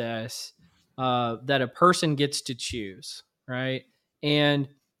process that a person gets to choose, right? And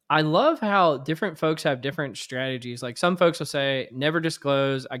I love how different folks have different strategies. Like some folks will say, never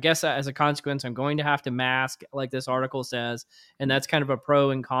disclose. I guess as a consequence, I'm going to have to mask, like this article says. And that's kind of a pro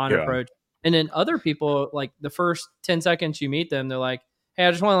and con Yeah. approach. And then other people, like the first 10 seconds you meet them, they're like, hey,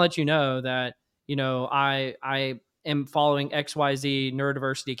 I just want to let you know that, I am following XYZ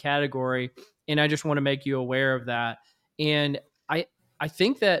neurodiversity category, and I just want to make you aware of that. And I I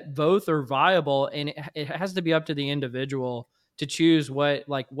think that both are viable, and it has to be up to the individual to choose what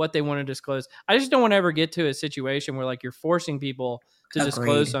they want to disclose. I just don't want to ever get to a situation where like you're forcing people to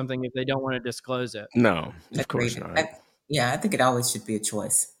disclose Agreed. something if they don't want to disclose it. No, of course Agreed. not. Yeah, I think it always should be a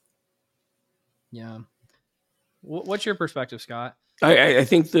choice. Yeah. What's your perspective, Scott? I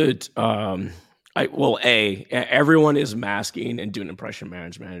think that everyone is masking and doing impression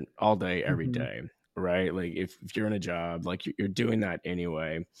management all day, every Mhm. day, right? Like if you're in a job, like you're doing that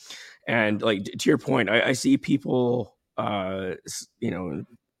anyway. Yeah. And like to your point, I see people, almost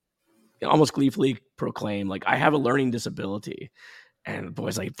gleefully proclaim like I have a learning disability, and the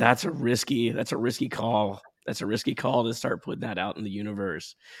boy's like that's a risky call. That's a risky call to start putting that out in the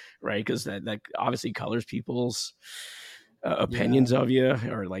universe, right? Because that obviously colors people's Yeah. opinions of you,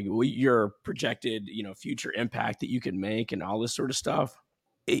 or like your projected, future impact that you can make, and all this sort of stuff.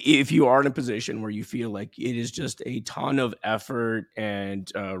 If you are in a position where you feel like it is just a ton of effort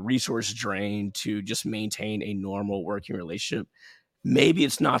and resource drain to just maintain a normal working relationship, maybe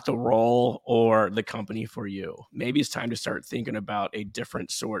it's not the role or the company for you. Maybe it's time to start thinking about a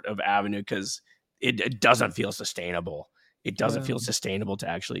different sort of avenue, because it doesn't feel sustainable. It doesn't Yeah. feel sustainable to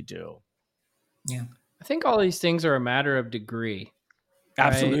actually do. Yeah. I think all these things are a matter of degree, right?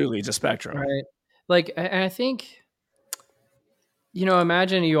 Absolutely. It's a spectrum. Right. Like, and I think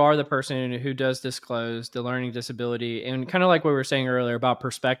Imagine you are the person who does disclose the learning disability, and kind of like what we were saying earlier about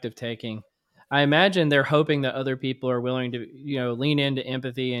perspective taking. I imagine they're hoping that other people are willing to, lean into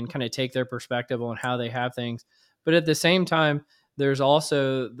empathy and kind of take their perspective on how they have things. But at the same time, there's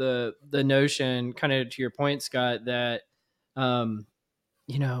also the notion, kind of to your point, Scott, that um,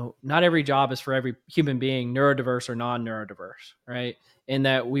 not every job is for every human being, neurodiverse or non-neurodiverse, right? And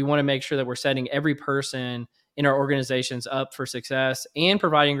that we want to make sure that we're setting every person in our organizations up for success and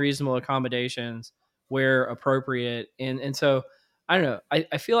providing reasonable accommodations where appropriate. And so I don't know.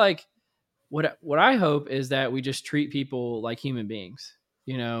 I feel like what I hope is that we just treat people like human beings.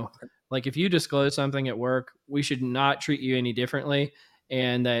 You know, like if you disclose something at work, we should not treat you any differently,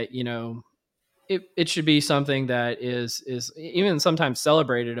 and that it should be something that is even sometimes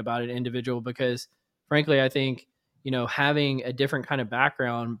celebrated about an individual, because frankly I think having a different kind of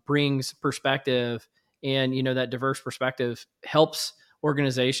background brings perspective, and that diverse perspective helps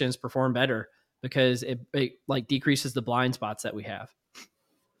organizations perform better because it like decreases the blind spots that we have.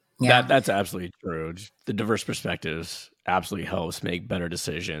 Yeah, That's absolutely true. Just the diverse perspectives absolutely helps make better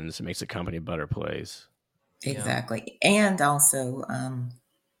decisions. It makes a company a better place. Yeah. exactly. And also,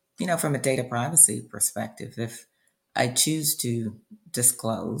 from a data privacy perspective, if I choose to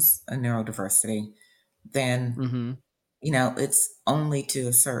disclose a neurodiversity, then, Hmm. it's only to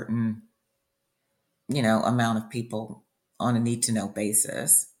a certain, amount of people on a need to know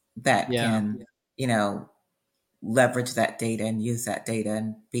basis that Yeah. can, you know, leverage that data and use that data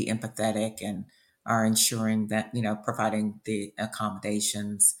and be empathetic and are ensuring that, providing the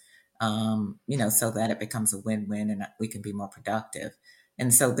accommodations, so that it becomes a win-win and we can be more productive.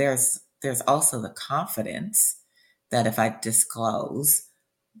 And so there's also the confidence that if I disclose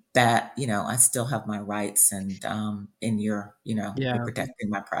that, I still have my rights and you're Yeah. protecting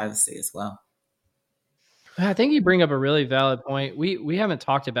my privacy as well. I think you bring up a really valid point. We haven't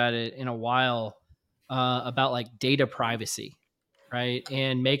talked about it in a while, about like data privacy, right?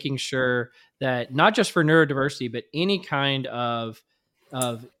 And making sure that not just for neurodiversity, but any kind of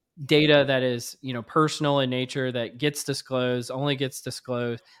data that is personal in nature that gets disclosed only gets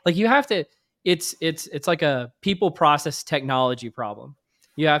disclosed. Like you have to. It's like a people process technology problem.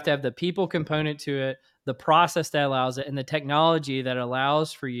 You have to have the people component to it, the process that allows it, and the technology that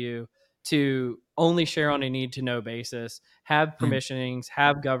allows for you to only share on a need to know basis, have Yeah. permissionings,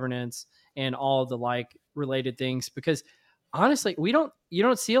 have governance, and all the like related things. Because honestly, you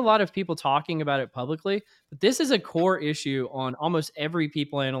don't see a lot of people talking about it publicly, but this is a core issue on almost every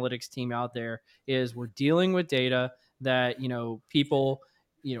people analytics team out there. Is we're dealing with data that people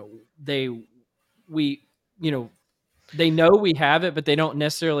they we you know they know we have it, but they don't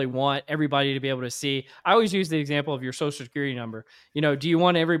necessarily want everybody to be able to see. I always use the example of your social security number. Do you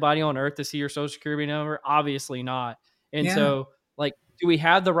want everybody on earth to see your social security number? Obviously not. And Yeah. so, like, do we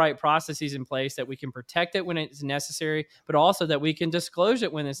have the right processes in place that we can protect it when it's necessary, but also that we can disclose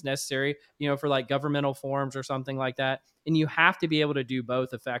it when it's necessary, for like governmental forms or something like that? And you have to be able to do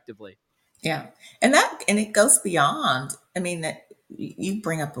both effectively. Yeah. And it goes beyond. I mean, that you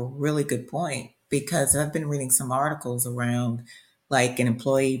bring up a really good point because I've been reading some articles around like an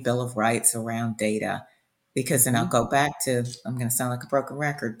employee bill of rights around data. Because then I'll Mhm. go back to, I'm going to sound like a broken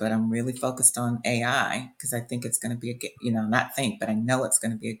record, but I'm really focused on AI because I think it's going to be not think, but I know it's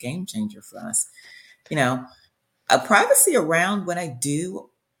going to be a game changer for us. You know, a privacy around what I do,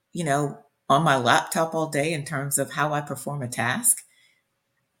 on my laptop all day in terms of how I perform a task.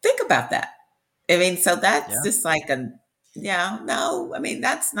 Think about that. I mean, so that's Yeah. just like yeah, no, I mean,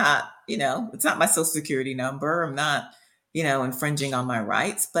 that's not, it's not my social security number. I'm not, infringing on my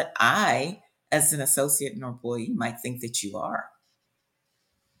rights, but I, as an associate and employee, might think that you are.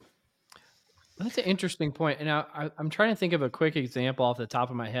 That's an interesting point. And I'm trying to think of a quick example off the top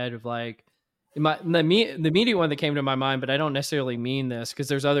of my head of like the immediate one that came to my mind, but I don't necessarily mean this because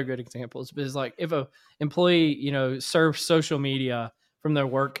there's other good examples. But it's like if a employee, serves social media from their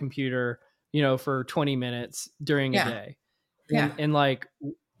work computer, for 20 minutes during a Yeah. day, Yeah. and like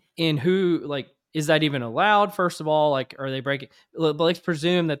in who like is that even allowed? First of all, like are they breaking? But let's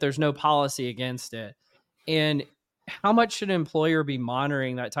presume that there's no policy against it, and how much should an employer be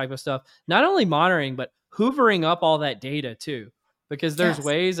monitoring that type of stuff? Not only monitoring, but hoovering up all that data too, because there's Yes.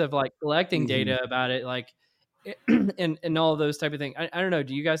 ways of like collecting Mhm. data about it, like and all of those type of things. I don't know.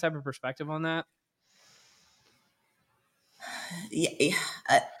 Do you guys have a perspective on that? Yeah. Yeah.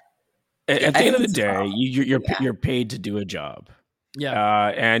 Uh, yeah, At I the end think of the it's day, yeah. you're paid to do a job, Yeah.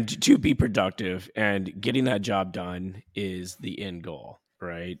 and to be productive, and getting that job done is the end goal,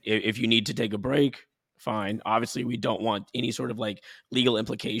 right? If you need to take a break, fine. Obviously, we don't want any sort of like legal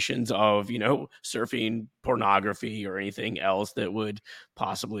implications of, surfing pornography or anything else that would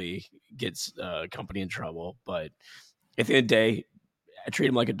possibly get a company in trouble. But at the end of the day, I treat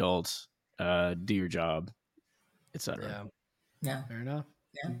them like adults. Do your job, etc. Yeah. Yeah. Fair enough.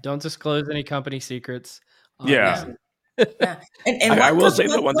 Yeah. Don't disclose any company secrets, Yeah. obviously. Yeah. And I one, will say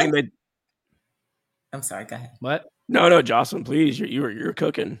the one thing that. I'm sorry, go ahead. What? No, Jocelyn, please. You're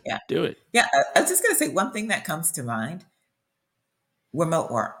cooking. Yeah. Do it. Yeah. I was just going to say one thing that comes to mind: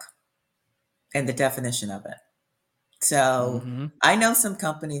 remote work and the definition of it. So Mm-hmm. I know some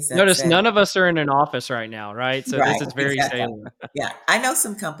companies that Notice say, none of us are in an office right now, right? So this right, is very exactly. salient. Yeah. I know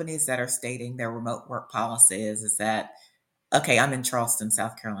some companies that are stating their remote work policy is that, okay, I'm in Charleston,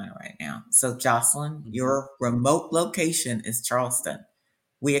 South Carolina right now. So Jocelyn, Mhm. your remote location is Charleston.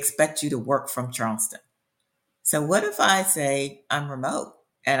 We expect you to work from Charleston. So what if I say I'm remote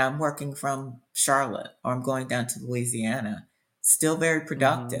and I'm working from Charlotte or I'm going down to Louisiana, still very Mhm.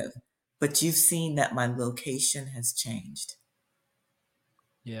 productive, but you've seen that my location has changed.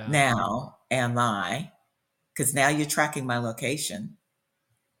 Yeah. Now, am I, because now you're tracking my location.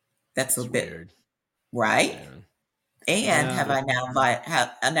 That's a It's bit weird. right. Yeah. And Yeah. have I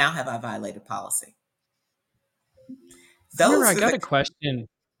now have I violated policy? I remember Those I are got the a question.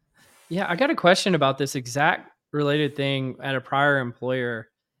 Yeah, I got a question about this exact related thing at a prior employer.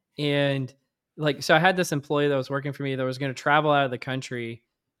 And so I had this employee that was working for me that was going to travel out of the country.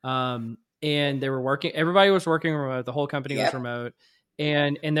 And they were working, everybody was working remote. The whole company was yep, remote.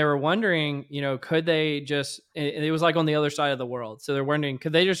 And they were wondering, could they just, and it was like on the other side of the world. So they're wondering,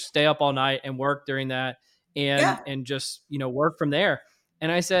 could they just stay up all night and work during that yeah, and just, work from there?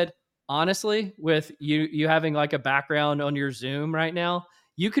 And I said, honestly, with you having like a background on your Zoom right now,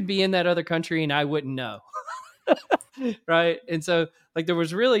 you could be in that other country and I wouldn't know. Right. And so, like, there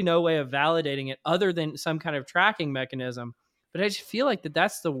was really no way of validating it other than some kind of tracking mechanism. But I just feel like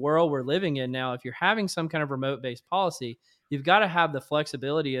that's the world we're living in now. If you're having some kind of remote based policy, you've got to have the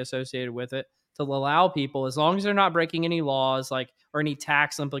flexibility associated with it to allow people, as long as they're not breaking any laws, like, or any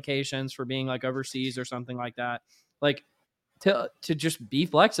tax implications for being like overseas or something like that, like, to just be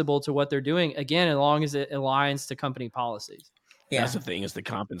flexible to what they're doing, again, as long as it aligns to company policies. That's yeah. the thing, is the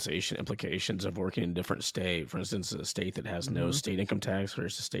compensation implications of working in a different state. For instance, a state that has no Mm-hmm. state income tax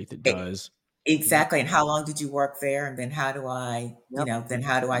versus a state that E- does. Yep. Exactly. And how long did you work there? And then Yep. then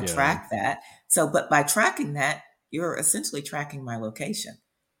how do I Yeah. track that? So, but by tracking that, you're essentially tracking my location.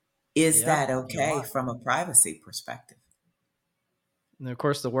 Is Yeah. that okay from a privacy perspective? And of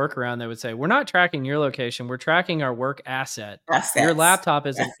course, the workaround, they would say, we're not tracking your location. We're tracking our work asset. Your Assets. laptop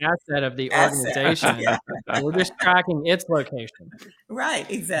is an asset of the Assets. organization. Yeah. We're just tracking its location. Right,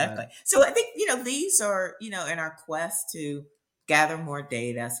 But exactly. So I think, these are, in our quest to gather more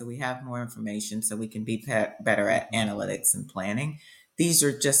data so we have more information so we can be better at analytics and planning. These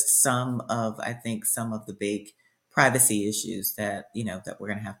are just I think, some of the big privacy issues that we're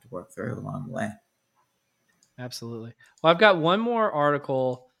going to have to work through along the way. absolutely. Well, I've got one more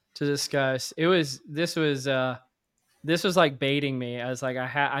article to discuss. This was like baiting me. I was like,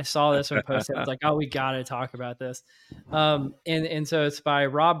 I saw this one posted. I was like, oh, we got to talk about this. And so it's by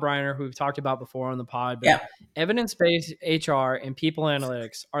Rob Briner, who we've talked about before on the pod. But Yeah, evidence-based HR and people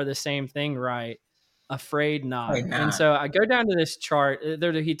analytics are the same thing, right? Afraid not. probably And not. so I go down to this chart.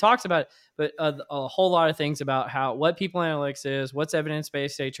 He talks about, but a whole lot of things about what people analytics is, what's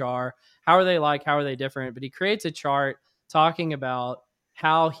evidence-based HR, how are they like, how are they different. But he creates a chart talking about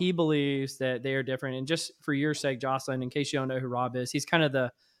how he believes that they are different. And just for your sake, Jocelyn, in case you don't know who Rob is, he's kind of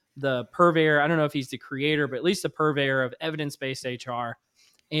the purveyor. I don't know if he's the creator, but at least the purveyor of evidence-based HR.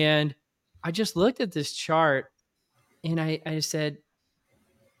 And I just looked at this chart and I said,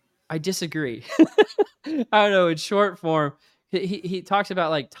 I disagree. I don't know. In short form, he talks about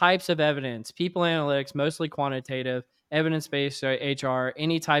like types of evidence, people analytics, mostly quantitative, evidence-based HR,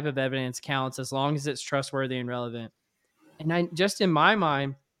 any type of evidence counts as long as it's trustworthy and relevant. And I just, in my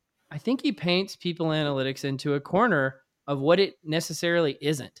mind, I think he paints people analytics into a corner of what it necessarily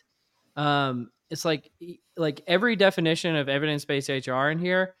isn't. It's like every definition of evidence-based HR in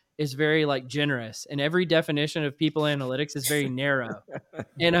here is very like generous, and every definition of people analytics is very narrow.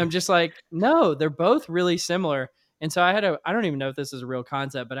 And I'm just like, no, they're both really similar. And so I don't even know if this is a real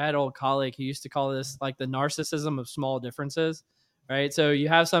concept, but I had an old colleague who used to call this like the narcissism of small differences, right? So you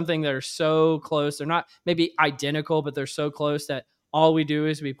have something that are so close, they're not maybe identical, but they're so close that all we do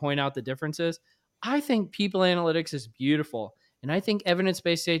is we point out the differences. I think people analytics is beautiful. And I think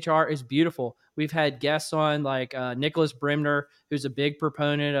evidence-based HR is beautiful. We've had guests on like Nicholas Brimner, who's a big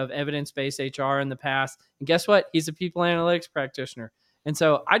proponent of evidence-based HR in the past. And guess what? He's a people analytics practitioner. And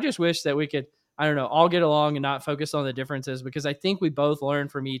so I just wish that I don't know, all get along and not focus on the differences, because I think we both learn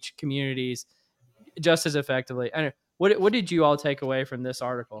from each communities just as effectively. I don't know, what did you all take away from this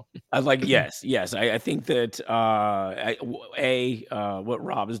article? I like yes. I think that what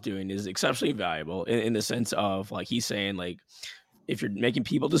Rob is doing is exceptionally valuable in the sense of like he's saying like if you're making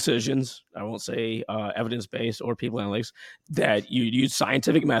people decisions, I won't say evidence based or people analytics, that you use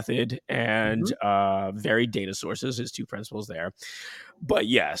scientific method and varied data sources. His two principles there. But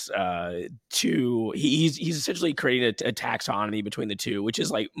yes, he's essentially creating a taxonomy between the two, which is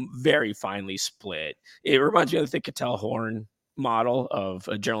like very finely split. It reminds me of the Cattell-Horn model of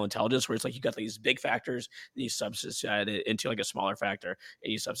general intelligence, where it's like you got these big factors, and you subset it into like a smaller factor,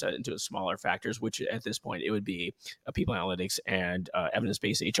 and you subset it into smaller factors, which at this point it would be people analytics and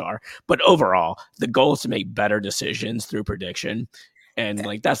evidence-based HR. But overall, the goal is to make better decisions through prediction, and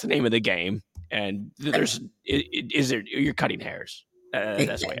like that's the name of the game. And you're cutting hairs.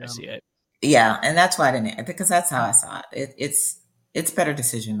 That's the way I see it. Yeah, and that's why I didn't, because that's how I saw it. It's better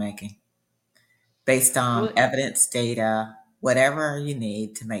decision making based on evidence, data, whatever you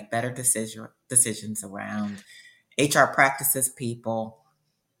need to make better decisions around HR practices, people.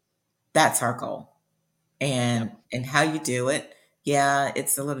 That's our goal, and how you do it. Yeah,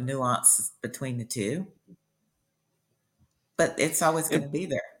 it's a little nuance between the two, but it's always going to be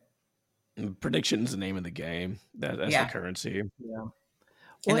there. Prediction is the name of the game. That's the currency. Yeah.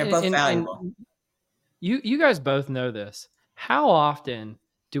 And they're both valuable. You guys both know this. How often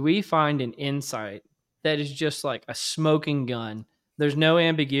do we find an insight that is just like a smoking gun? There's no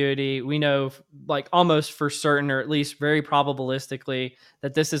ambiguity. We know like almost for certain, or at least very probabilistically,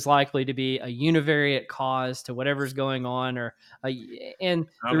 that this is likely to be a univariate cause to whatever's going on. And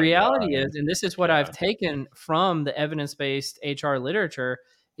the reality is, and this is what I've taken from the evidence-based HR literature,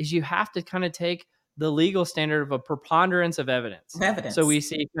 is you have to kind of take the legal standard of a preponderance of evidence. So we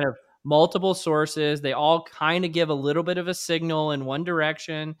see kind of multiple sources. They all kind of give a little bit of a signal in one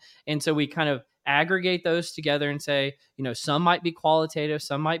direction. And so we kind of aggregate those together and say, some might be qualitative,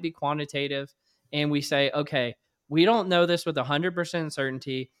 some might be quantitative. And we say, okay, we don't know this with 100%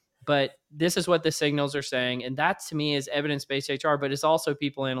 certainty, but this is what the signals are saying. And that to me is evidence-based HR, but it's also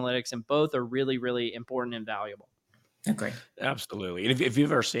people analytics, and both are really, really important and valuable. Agree. Absolutely. And if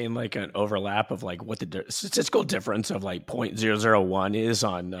you've ever seen like an overlap of like what the statistical difference of like 0.001 is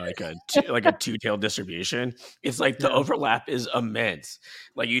on like a two-tailed distribution, it's like the overlap is immense.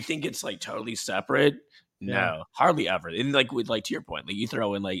 Like you think it's like totally separate. No, hardly ever. And like with like to your point, like you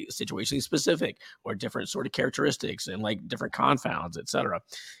throw in like situationally specific or different sort of characteristics and like different confounds, etc.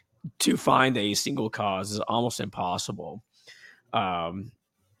 To find a single cause is almost impossible.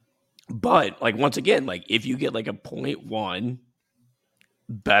 But like once again, like if you get like a 0.1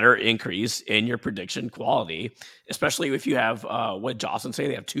 better increase in your prediction quality, especially if you have what Jocelyn say,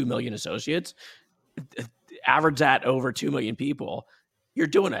 they have 2 million associates, average that over 2 million people, you're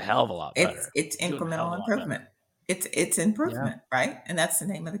doing a hell of a lot better. It's incremental improvement. It's improvement, right? And that's the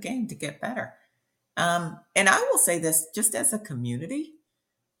name of the game, to get better. And I will say this, just as a community,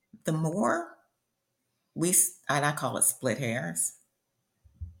 the more and I call it split hairs,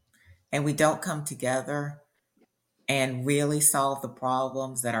 and we don't come together and really solve the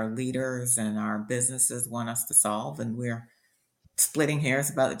problems that our leaders and our businesses want us to solve, and we're splitting hairs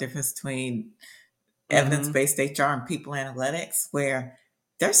about the difference between evidence-based HR and people analytics, where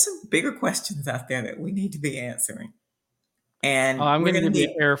there's some bigger questions out there that we need to be answering. And I'm going to give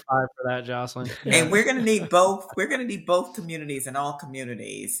you air 5 for that, Jocelyn. Yeah. And we're going to need both. We're going to need both communities, and all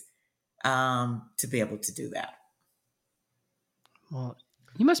communities to be able to do that. Well,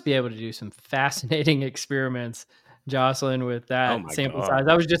 you must be able to do some fascinating experiments, Jocelyn, with that sample size.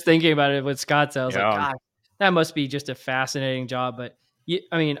 I was just thinking about it with Scott. I was like, God, that must be just a fascinating job. But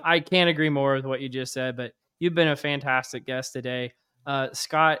I can't agree more with what you just said, but you've been a fantastic guest today.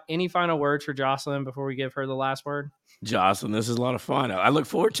 Scott, any final words for Jocelyn before we give her the last word? Jocelyn, this is a lot of fun. I look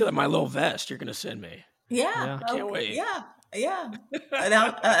forward to my little vest you're going to send me. Yeah. I can't wait. Yeah. And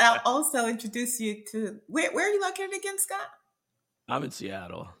I'll also introduce you to, where are you located again, Scott? I'm in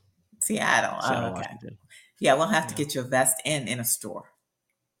Seattle. Seattle, okay. Washington. Yeah, we'll have to get you a vest in a store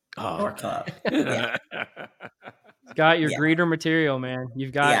or club. Yeah. Got your greeter material, man.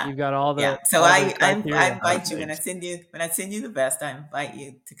 You've got all the. Yeah. So I invite you, when I send you the vest, I invite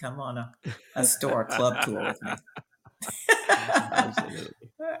you to come on a store club tour with me. Absolutely.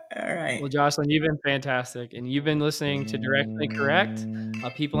 All right. Well, Jocelyn, you've been fantastic, and you've been listening to Directly Correct, a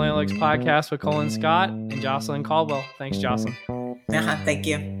People Analytics podcast with Colin Scott and Jocelyn Caldwell. Thanks, Jocelyn. Thank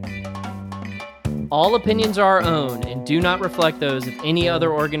you. All opinions are our own and do not reflect those of any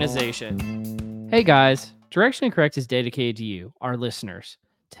other organization. Hey guys, Directionally Correct is dedicated to you, our listeners.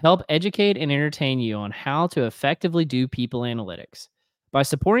 to help educate and entertain you on how to effectively do people analytics. By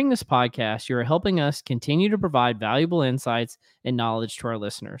supporting this podcast, you are helping us continue to provide valuable insights and knowledge to our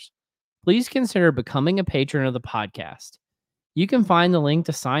listeners. Please consider becoming a patron of the podcast. You can find the link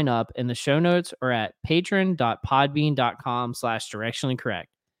to sign up in the show notes or at patron.podbean.com/directionally correct.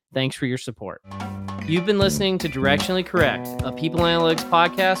 Thanks for your support. You've been listening to Directionally Correct, a people analytics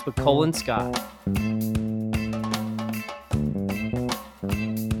podcast with Cole and Scott.